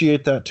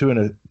appreciate that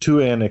to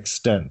an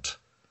extent,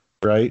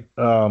 right?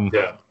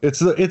 Yeah.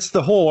 It's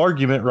the whole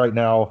argument right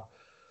now.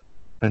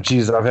 And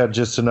geez, I've had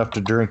just enough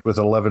to drink with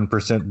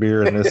 11%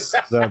 beer and this,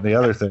 that, and the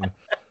other thing.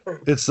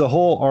 It's the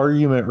whole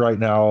argument right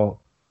now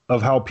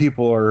of how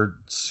people are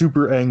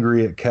super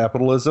angry at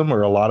capitalism,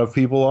 or a lot of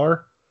people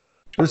are.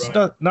 There's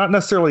not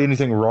necessarily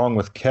anything wrong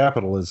with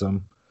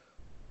capitalism.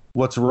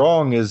 What's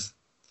wrong is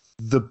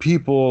the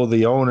people,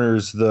 the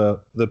owners, the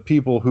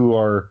people who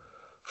are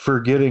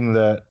forgetting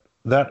that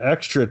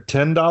extra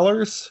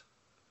 $10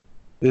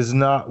 is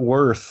not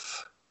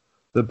worth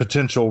the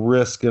potential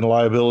risk and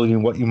liability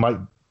and what you might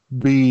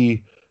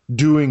be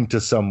doing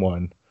to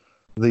someone.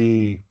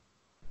 They've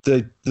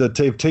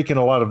taken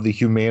a lot of the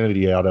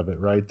humanity out of it,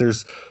 right?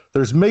 There's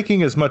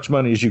making as much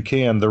money as you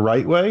can the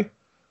right way,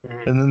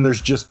 and then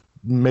there's just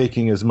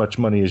making as much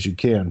money as you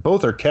can.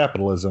 Both are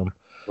capitalism,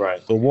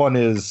 right? But one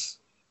is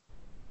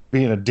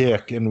being a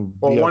dick, and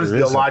one's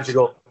the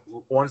logical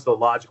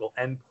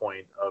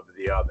endpoint of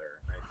the other.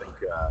 I think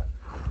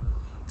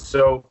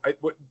so.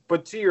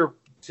 But to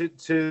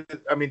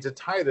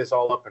tie this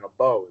all up in a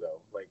bow,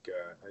 though, like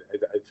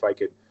if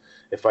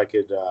I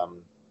could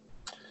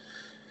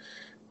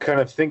kind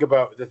of think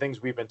about the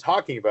things we've been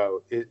talking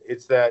about,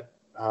 it's that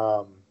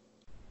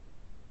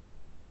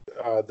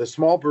the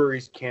small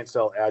breweries can't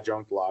sell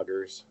adjunct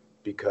lagers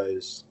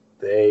because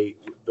they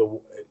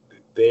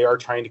are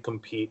trying to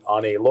compete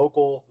on a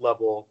local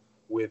level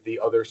with the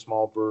other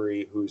small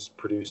brewery who's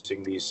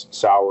producing these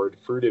soured,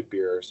 fruited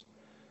beers.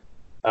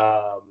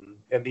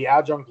 And the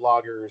adjunct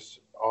lagers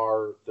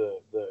are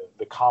the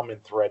common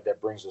thread that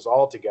brings us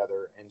all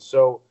together. And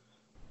so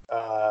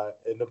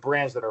and the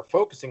brands that are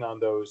focusing on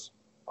those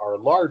are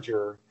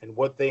larger, and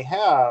what they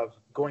have,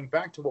 going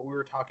back to what we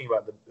were talking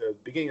about at the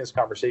beginning of this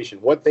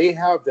conversation, what they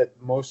have that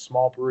most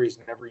small breweries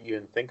never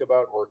even think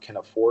about or can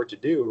afford to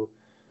do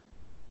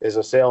is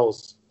a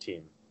sales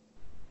team.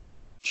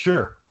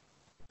 Sure.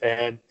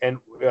 And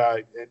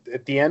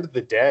at the end of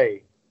the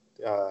day,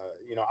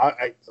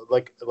 I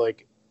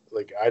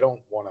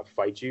don't want to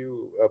fight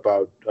you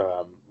about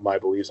my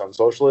beliefs on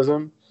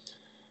socialism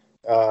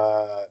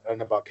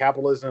and about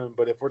capitalism,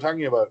 but if we're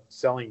talking about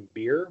selling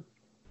beer,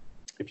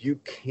 if you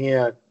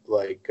can't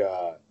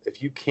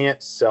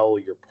sell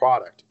your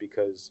product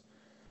because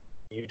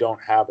you don't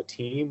have a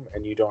team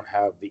and you don't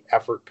have the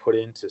effort put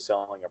into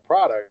selling a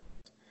product,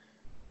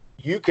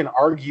 you can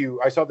argue.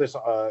 I saw this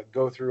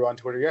go through on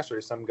Twitter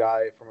yesterday. Some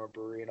guy from a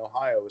brewery in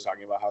Ohio was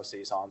talking about how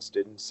Saisons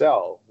didn't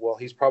sell. Well,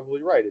 he's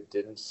probably right. It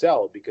didn't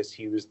sell because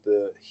he was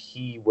the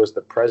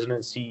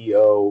president,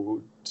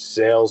 CEO,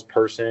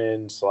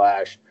 salesperson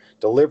 /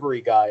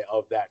 delivery guy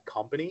of that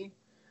company.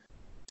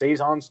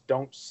 Saisons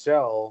don't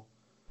sell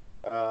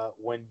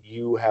when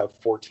you have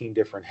 14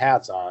 different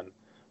hats on,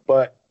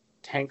 but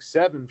Tank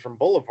 7 from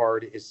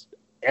Boulevard is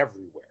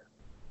everywhere.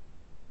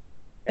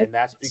 And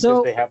that's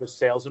because they have a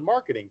sales and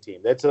marketing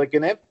team. That's like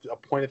a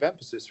point of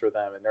emphasis for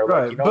them. And they're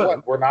like,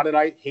 what? We're not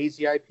a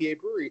hazy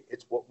IPA brewery.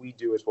 It's what we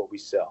do. It's what we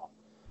sell.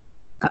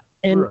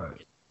 And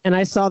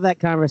I saw that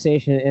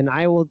conversation, and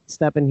I will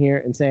step in here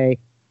and say,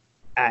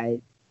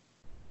 I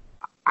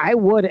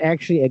would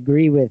actually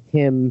agree with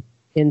him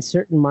in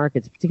certain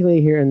markets,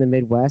 particularly here in the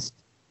Midwest.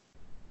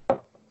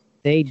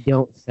 They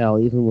don't sell,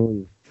 even when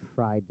we've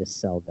tried to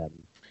sell them.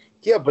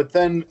 Yeah, but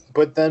then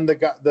the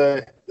guy,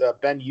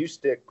 Ben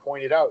Ustick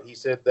pointed out. He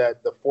said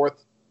that the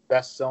 4th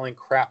best-selling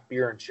craft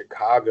beer in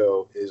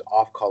Chicago is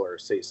Off Color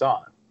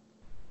Saison.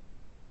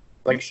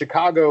 Like,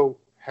 Chicago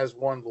has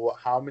won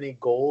how many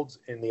golds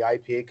in the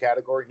IPA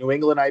category, New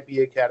England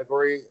IPA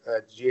category,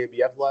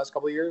 GABF the last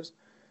couple of years,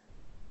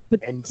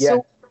 and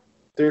yet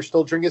they're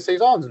still drinking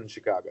Saisons in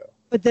Chicago.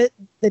 But the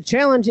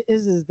challenge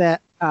is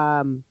that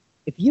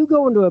if you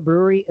go into a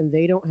brewery and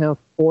they don't have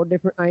 4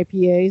 different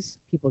IPAs,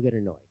 people get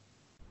annoyed.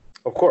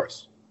 Of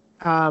course.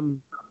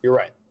 You're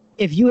right.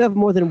 If you have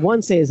more than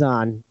one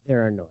Saison,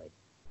 they're annoyed.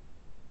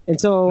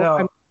 And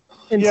so...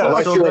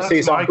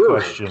 that's my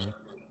question.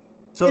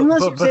 So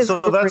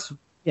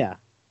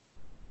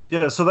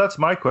that's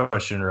my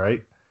question,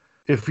 right?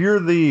 If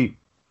IPAs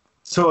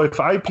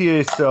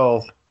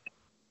sell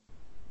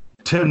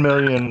 10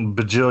 million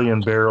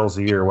bajillion barrels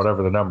a year,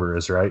 whatever the number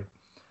is, right?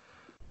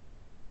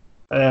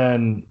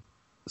 And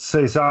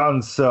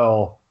Saisons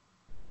sell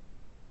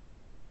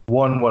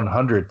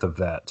 1/100th of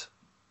that.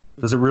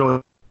 Does it really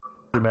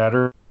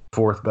matter?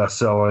 4th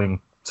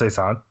best-selling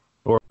Saison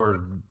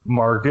or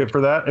market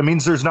for that? It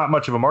means there's not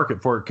much of a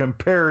market for it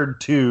compared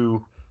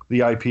to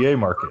the IPA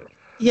market.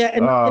 Yeah,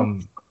 and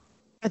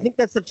I think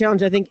that's the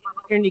challenge. I think,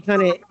 Aaron, you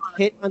kind of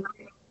hit on,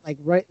 like,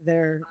 right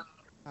there,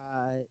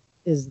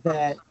 is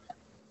that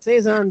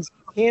Saisons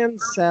can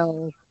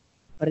sell,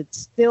 but it's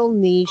still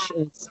niche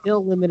and it's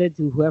still limited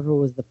to whoever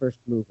was the first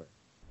mover.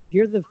 If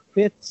you're the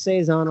 5th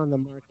Saison on the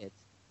market,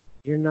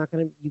 you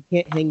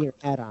can't hang your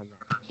hat on that.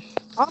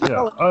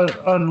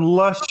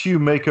 Unless you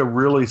make a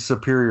really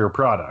superior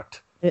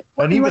product.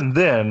 And even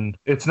then,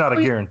 it's not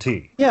a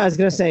guarantee. Yeah, I was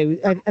gonna say.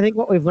 I think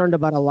what we've learned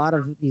about a lot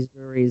of these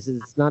breweries is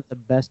it's not the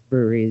best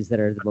breweries that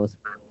are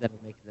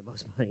making the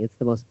most money. It's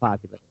the most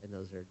popular, and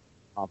those are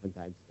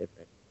oftentimes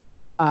different.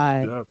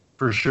 Yeah,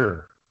 for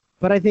sure.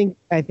 But I think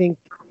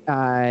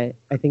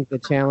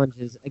the challenge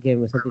is, again,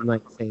 with something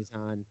like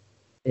Saison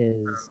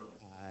is,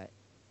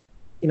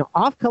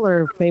 Off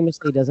Color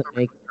famously doesn't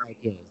make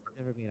IPAs. They've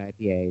never made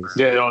IPAs.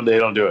 Yeah, they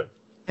don't do it.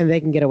 And they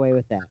can get away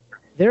with that.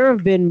 There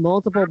have been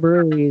multiple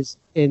breweries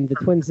in the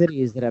Twin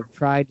Cities that have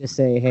tried to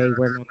say, hey,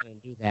 we're not going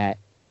to do that,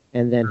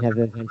 and then have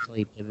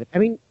eventually pivoted. I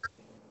mean,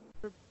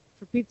 for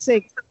Pete's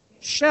sake,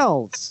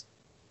 Shells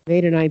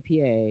made an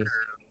IPA,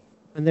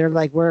 and they're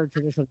like, we're a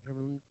traditional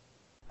German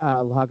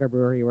lager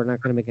brewery, we're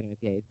not going to make an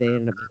IPA. They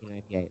ended up making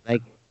an IPA.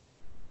 Like,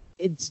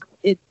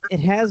 it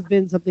has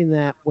been something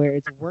that where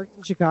it's worked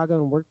in Chicago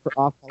and worked for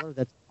Off Color.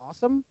 That's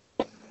awesome,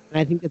 and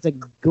I think that's a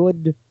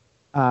good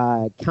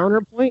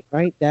counterpoint,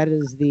 right? That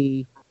is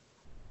the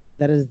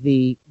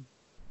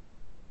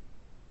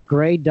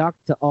gray duck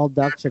to all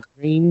ducks are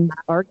green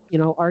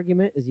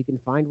argument, is you can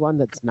find one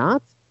that's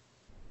not.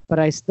 But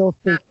I still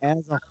think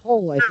as a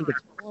whole, I think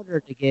it's harder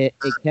to get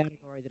a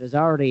category that is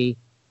already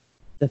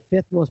the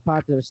fifth most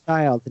popular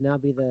style to now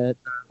be the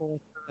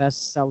fourth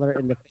best seller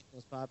in the fifth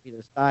most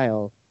popular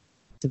style,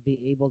 to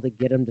be able to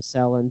get them to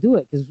sell and do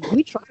it. Because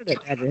we tried it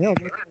at Badger Hill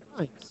multiple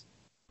times.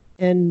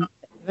 And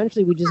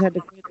eventually we just had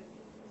to quit.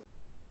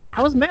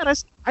 I was mad.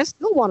 I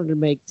still wanted to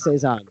make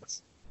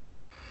Saisons.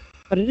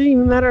 But it didn't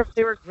even matter if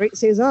they were great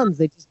Saisons.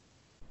 They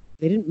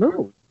didn't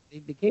move. They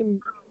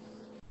became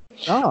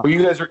Well,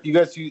 you guys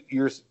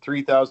your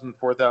 3,000,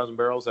 4,000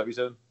 barrels, that you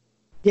said?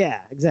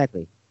 Yeah,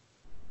 exactly.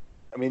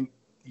 I mean,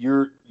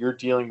 you're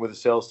dealing with a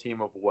sales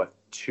team of what,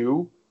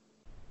 2?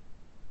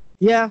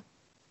 Yeah,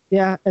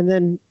 and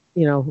then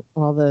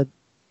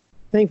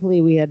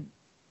thankfully we had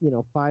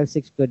 5,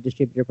 6 good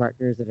distributor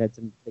partners that had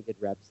some pretty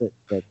good reps.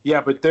 That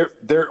yeah, but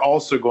they're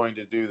also going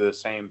to do the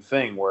same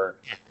thing where,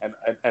 and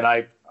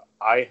I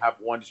have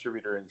one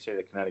distributor in the state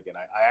of Connecticut.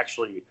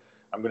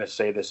 I'm going to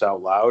say this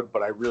out loud,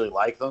 but I really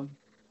like them.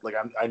 Like,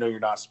 I know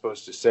you're not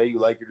supposed to say you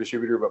like your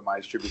distributor, but my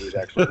distributor is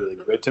actually really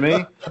good to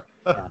me.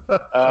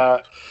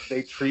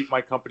 They treat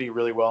my company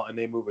really well, and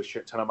they move a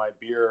shit ton of my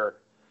beer.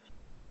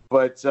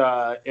 But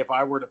if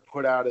I were to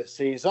put out a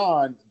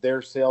Saison,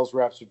 their sales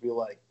reps would be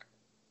like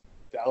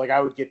I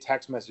would get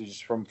text messages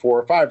from 4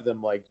 or 5 of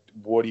them like,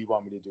 what do you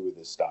want me to do with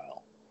this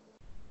style?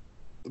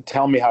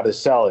 Tell me how to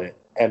sell it.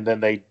 And then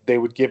they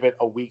would give it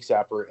a week's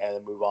effort and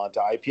then move on to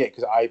IPA,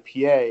 because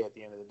IPA at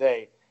the end of the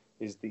day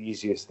is the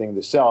easiest thing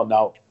to sell.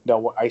 Now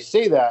I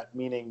say that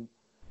meaning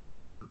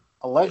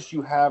unless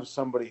you have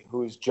somebody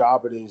whose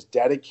job it is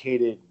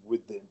dedicated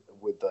with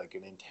like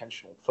an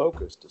intentional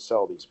focus to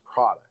sell these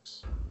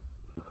products.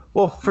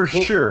 Well, for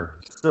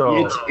sure.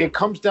 So it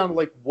comes down to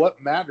like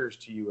what matters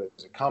to you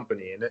as a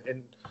company,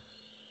 and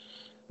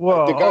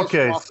well, the guys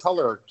okay, from Off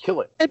Color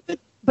kill it.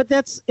 But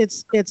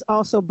it's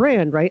also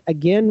brand, right?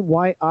 Again,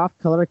 why Off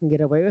Color can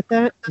get away with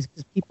that is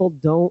because people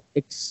don't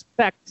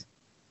expect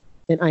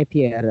an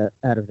IPA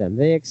out of them.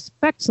 They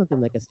expect something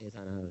like a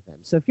Saison out of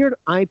them. So if you're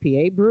an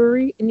IPA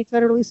brewery and you try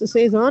to release a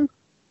Saison,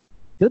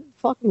 good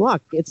fucking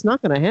luck. It's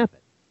not going to happen.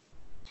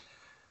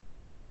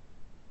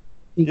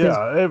 Yeah,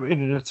 I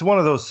mean, it's one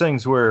of those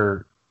things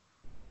where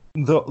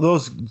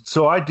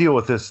so I deal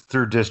with this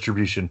through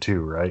distribution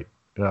too, right?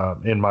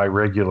 In my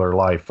regular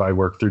life, I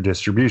work through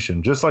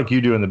distribution, just like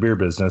you do in the beer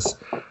business.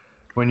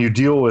 When you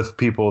deal with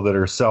people that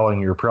are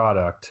selling your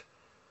product,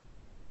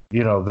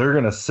 they're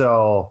going to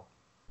sell,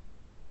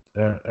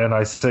 and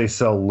I say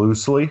sell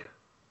loosely,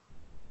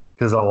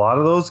 because a lot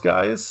of those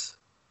guys,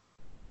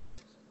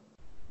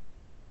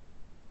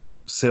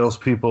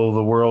 salespeople of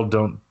the world,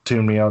 don't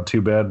tune me out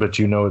too bad, but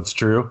it's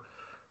true.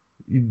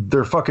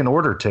 They're fucking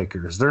order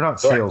takers. They're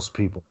not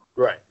salespeople.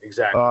 Right,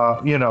 exactly.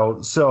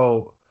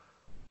 So,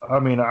 I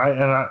mean,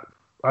 I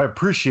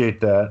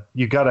appreciate that.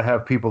 You got to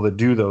have people that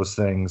do those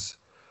things.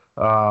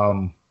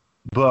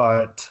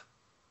 But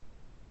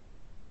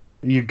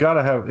you got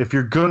to have, if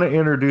you're going to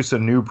introduce a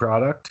new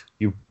product,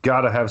 you've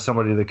got to have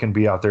somebody that can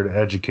be out there to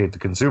educate the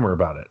consumer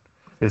about it.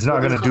 It's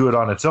not going to do it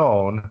on its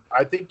own.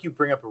 I think you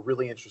bring up a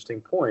really interesting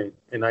point,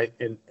 and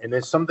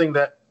it's something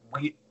that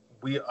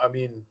I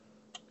mean,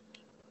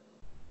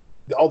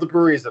 all the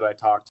breweries that I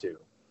talk to,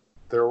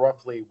 they're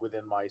roughly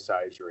within my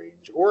size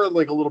range, or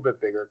like a little bit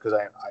bigger, because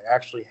I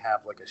actually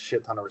have like a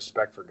shit ton of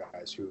respect for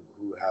guys who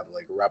have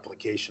like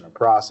replication of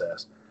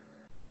process.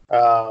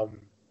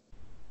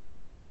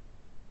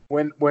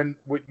 When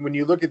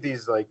you look at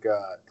these like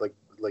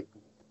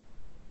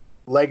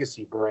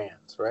legacy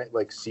brands, right,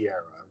 like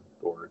Sierra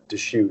or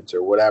Deschutes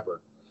or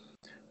whatever,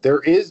 there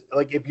is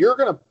like, if you're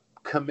gonna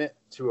commit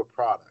to a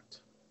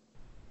product,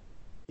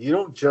 you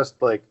don't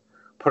just like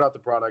put out the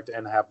product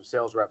and have the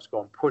sales reps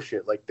go and push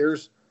it. Like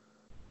there's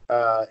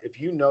if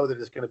you know that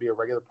it's going to be a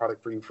regular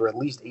product for you for at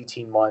least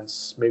 18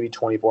 months, maybe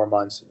 24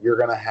 months, you're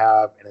going to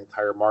have an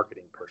entire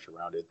marketing push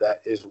around it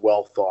that is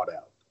well thought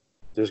out.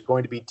 There's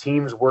going to be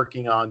teams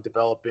working on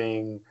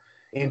developing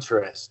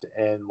interest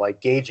and like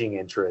gauging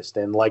interest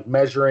and like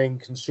measuring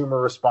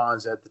consumer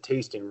response at the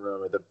tasting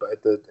room at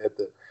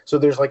the so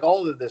there's like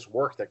all of this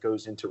work that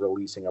goes into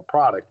releasing a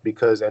product,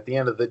 because at the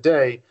end of the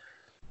day,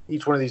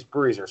 each one of these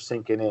breweries are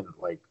sinking in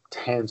like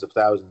tens of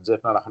thousands,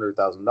 if not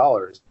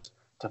 $100,000,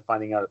 to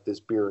finding out if this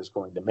beer is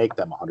going to make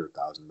them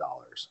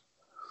 $100,000.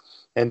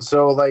 And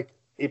so like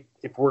if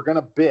we're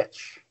gonna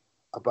bitch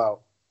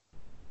about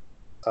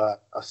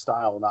a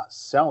style not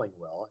selling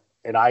well,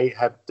 and I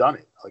have done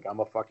it. Like I'm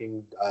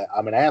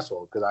an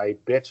asshole because I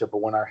bitch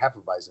about when our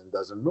Hefeweizen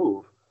doesn't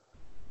move.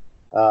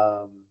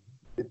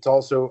 It's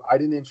also, I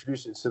didn't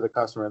introduce it to the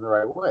customer in the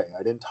right way.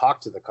 I didn't talk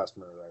to the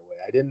customer in the right way.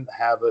 I didn't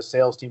have a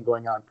sales team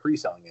going out and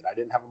pre-selling it. I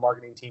didn't have a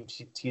marketing team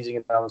teasing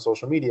it out on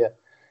social media,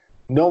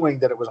 knowing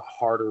that it was a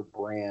harder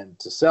brand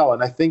to sell.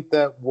 And I think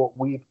that what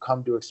we've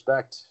come to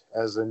expect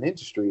as an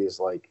industry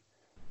is like,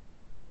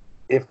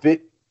 if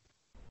it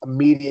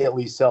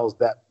immediately sells,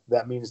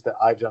 that means that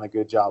I've done a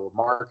good job of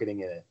marketing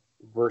it,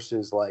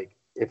 versus like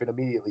if it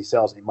immediately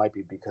sells, it might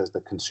be because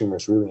the consumer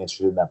is really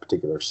interested in that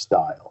particular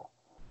style.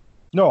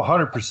 No,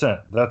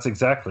 100%. That's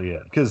exactly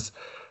it. Because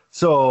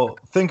so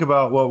think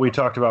about what we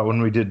talked about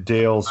when we did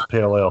Dale's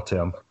Pale Ale,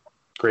 Tim.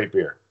 Great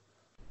beer.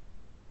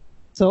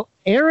 So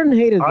Aaron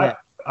hated that.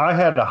 I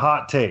had a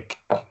hot take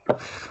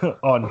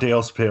on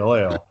Dale's Pale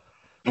Ale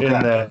in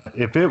that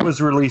if it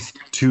was released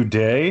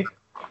today,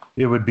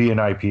 it would be an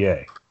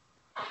IPA.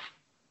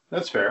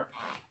 That's fair.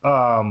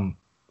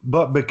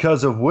 But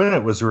because of when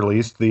it was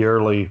released, the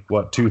early,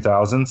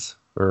 2000s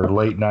or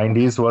late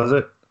 90s, was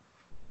it?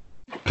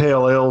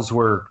 Pale ales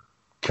were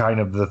kind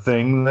of the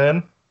thing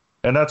then.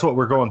 And that's what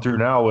we're going through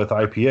now with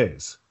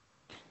IPAs,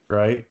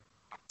 right?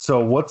 So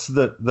what's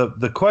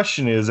the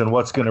question is, and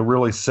what's going to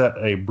really set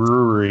a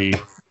brewery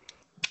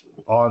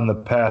on the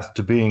path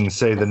to being,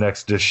 say, the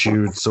next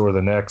Deschutes or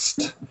the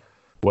next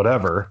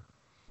whatever,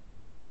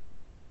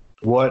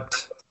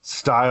 what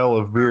style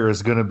of beer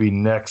is going to be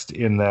next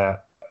in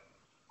that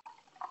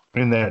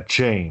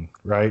chain,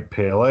 right?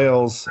 Pale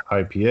ales,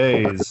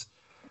 IPAs.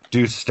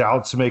 Do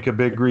stouts make a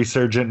big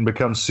resurgent and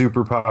become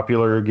super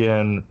popular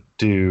again?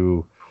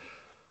 Do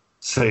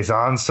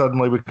saisons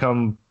suddenly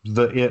become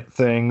the it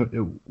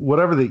thing?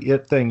 Whatever the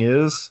it thing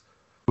is,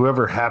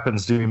 whoever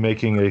happens to be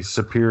making a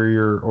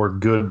superior or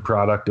good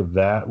product of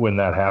that when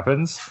that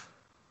happens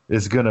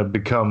is going to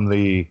become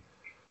the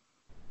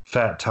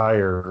Fat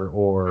Tire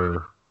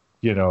or,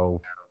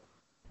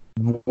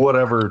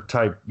 whatever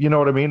type, you know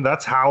what I mean?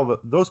 That's how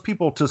those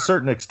people, to a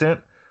certain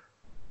extent,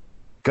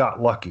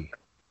 got lucky.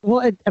 Well,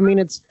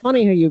 it's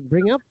funny how you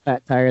bring up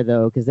Fat Tire,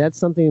 though, because that's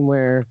something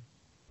where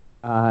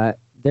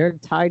they're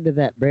tied to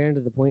that brand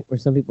to the point where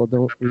some people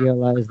don't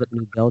realize that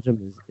New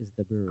Belgium is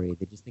the brewery.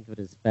 They just think of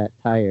it as Fat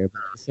Tire. But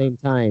at the same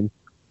time,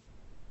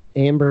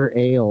 amber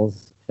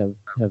ales have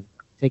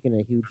taken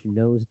a huge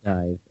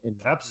nosedive.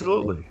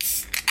 Absolutely.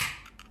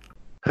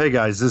 Hey,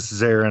 guys, this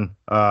is Aaron.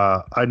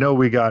 I know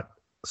we got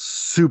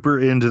super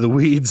into the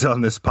weeds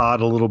on this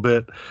pod a little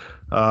bit,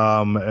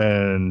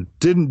 and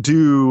didn't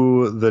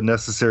do the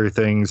necessary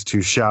things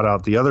to shout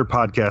out the other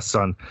podcasts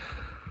on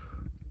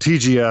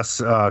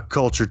TGS,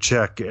 Culture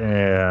Check,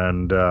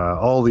 and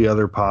all the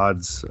other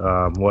pods.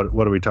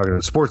 What are we talking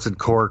about? Sports and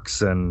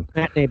Corks and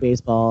Matinee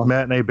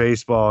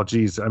Baseball.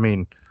 Geez,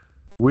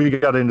 we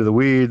got into the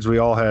weeds. We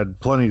all had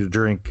plenty to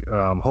drink.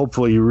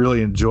 Hopefully you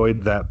really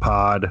enjoyed that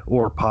pod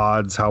or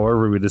pods,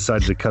 however we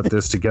decided to cut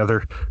this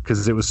together,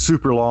 because it was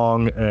super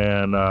long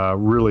and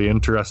really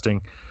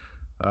interesting.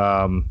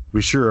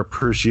 We sure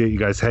appreciate you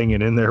guys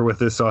hanging in there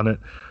with us on it.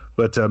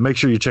 But make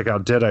sure you check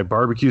out Deadeye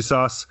Barbecue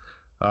Sauce.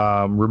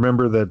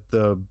 Remember that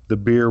the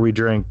beer we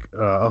drank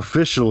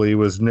officially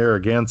was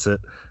Narragansett,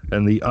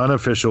 and the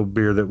unofficial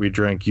beer that we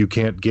drank you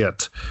can't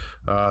get.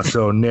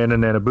 So Nana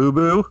Nana Boo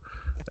Boo.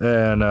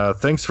 And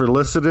thanks for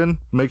listening.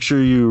 Make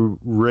sure you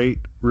rate,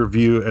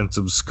 review, and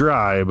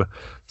subscribe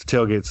to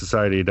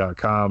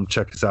tailgatesociety.com.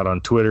 Check us out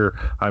on Twitter.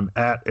 I'm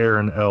at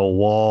Aaron L.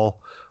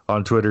 Wall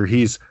on Twitter.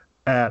 He's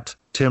at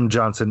Tim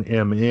Johnson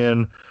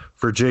MN.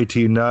 For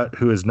JT Nutt,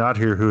 who is not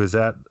here, who is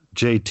at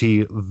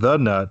JT the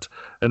Nut.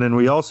 And then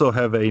we also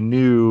have a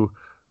new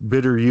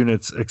Bitter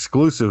Units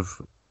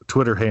exclusive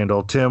Twitter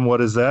handle. Tim,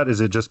 what is that?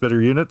 Is it just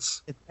Bitter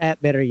Units? It's at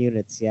Bitter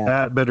Units,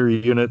 yeah. At Bitter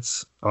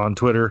Units on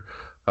Twitter.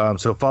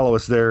 So follow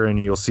us there,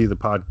 and you'll see the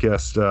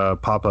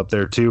podcast pop up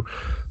there too.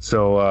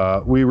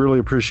 So we really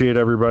appreciate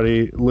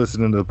everybody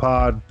listening to the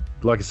pod.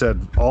 Like I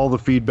said, all the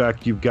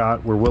feedback you've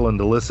got, we're willing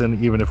to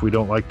listen, even if we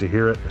don't like to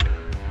hear it.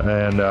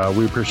 And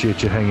we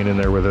appreciate you hanging in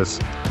there with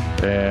us.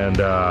 And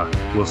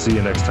we'll see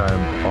you next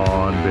time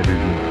on Bitter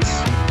Units.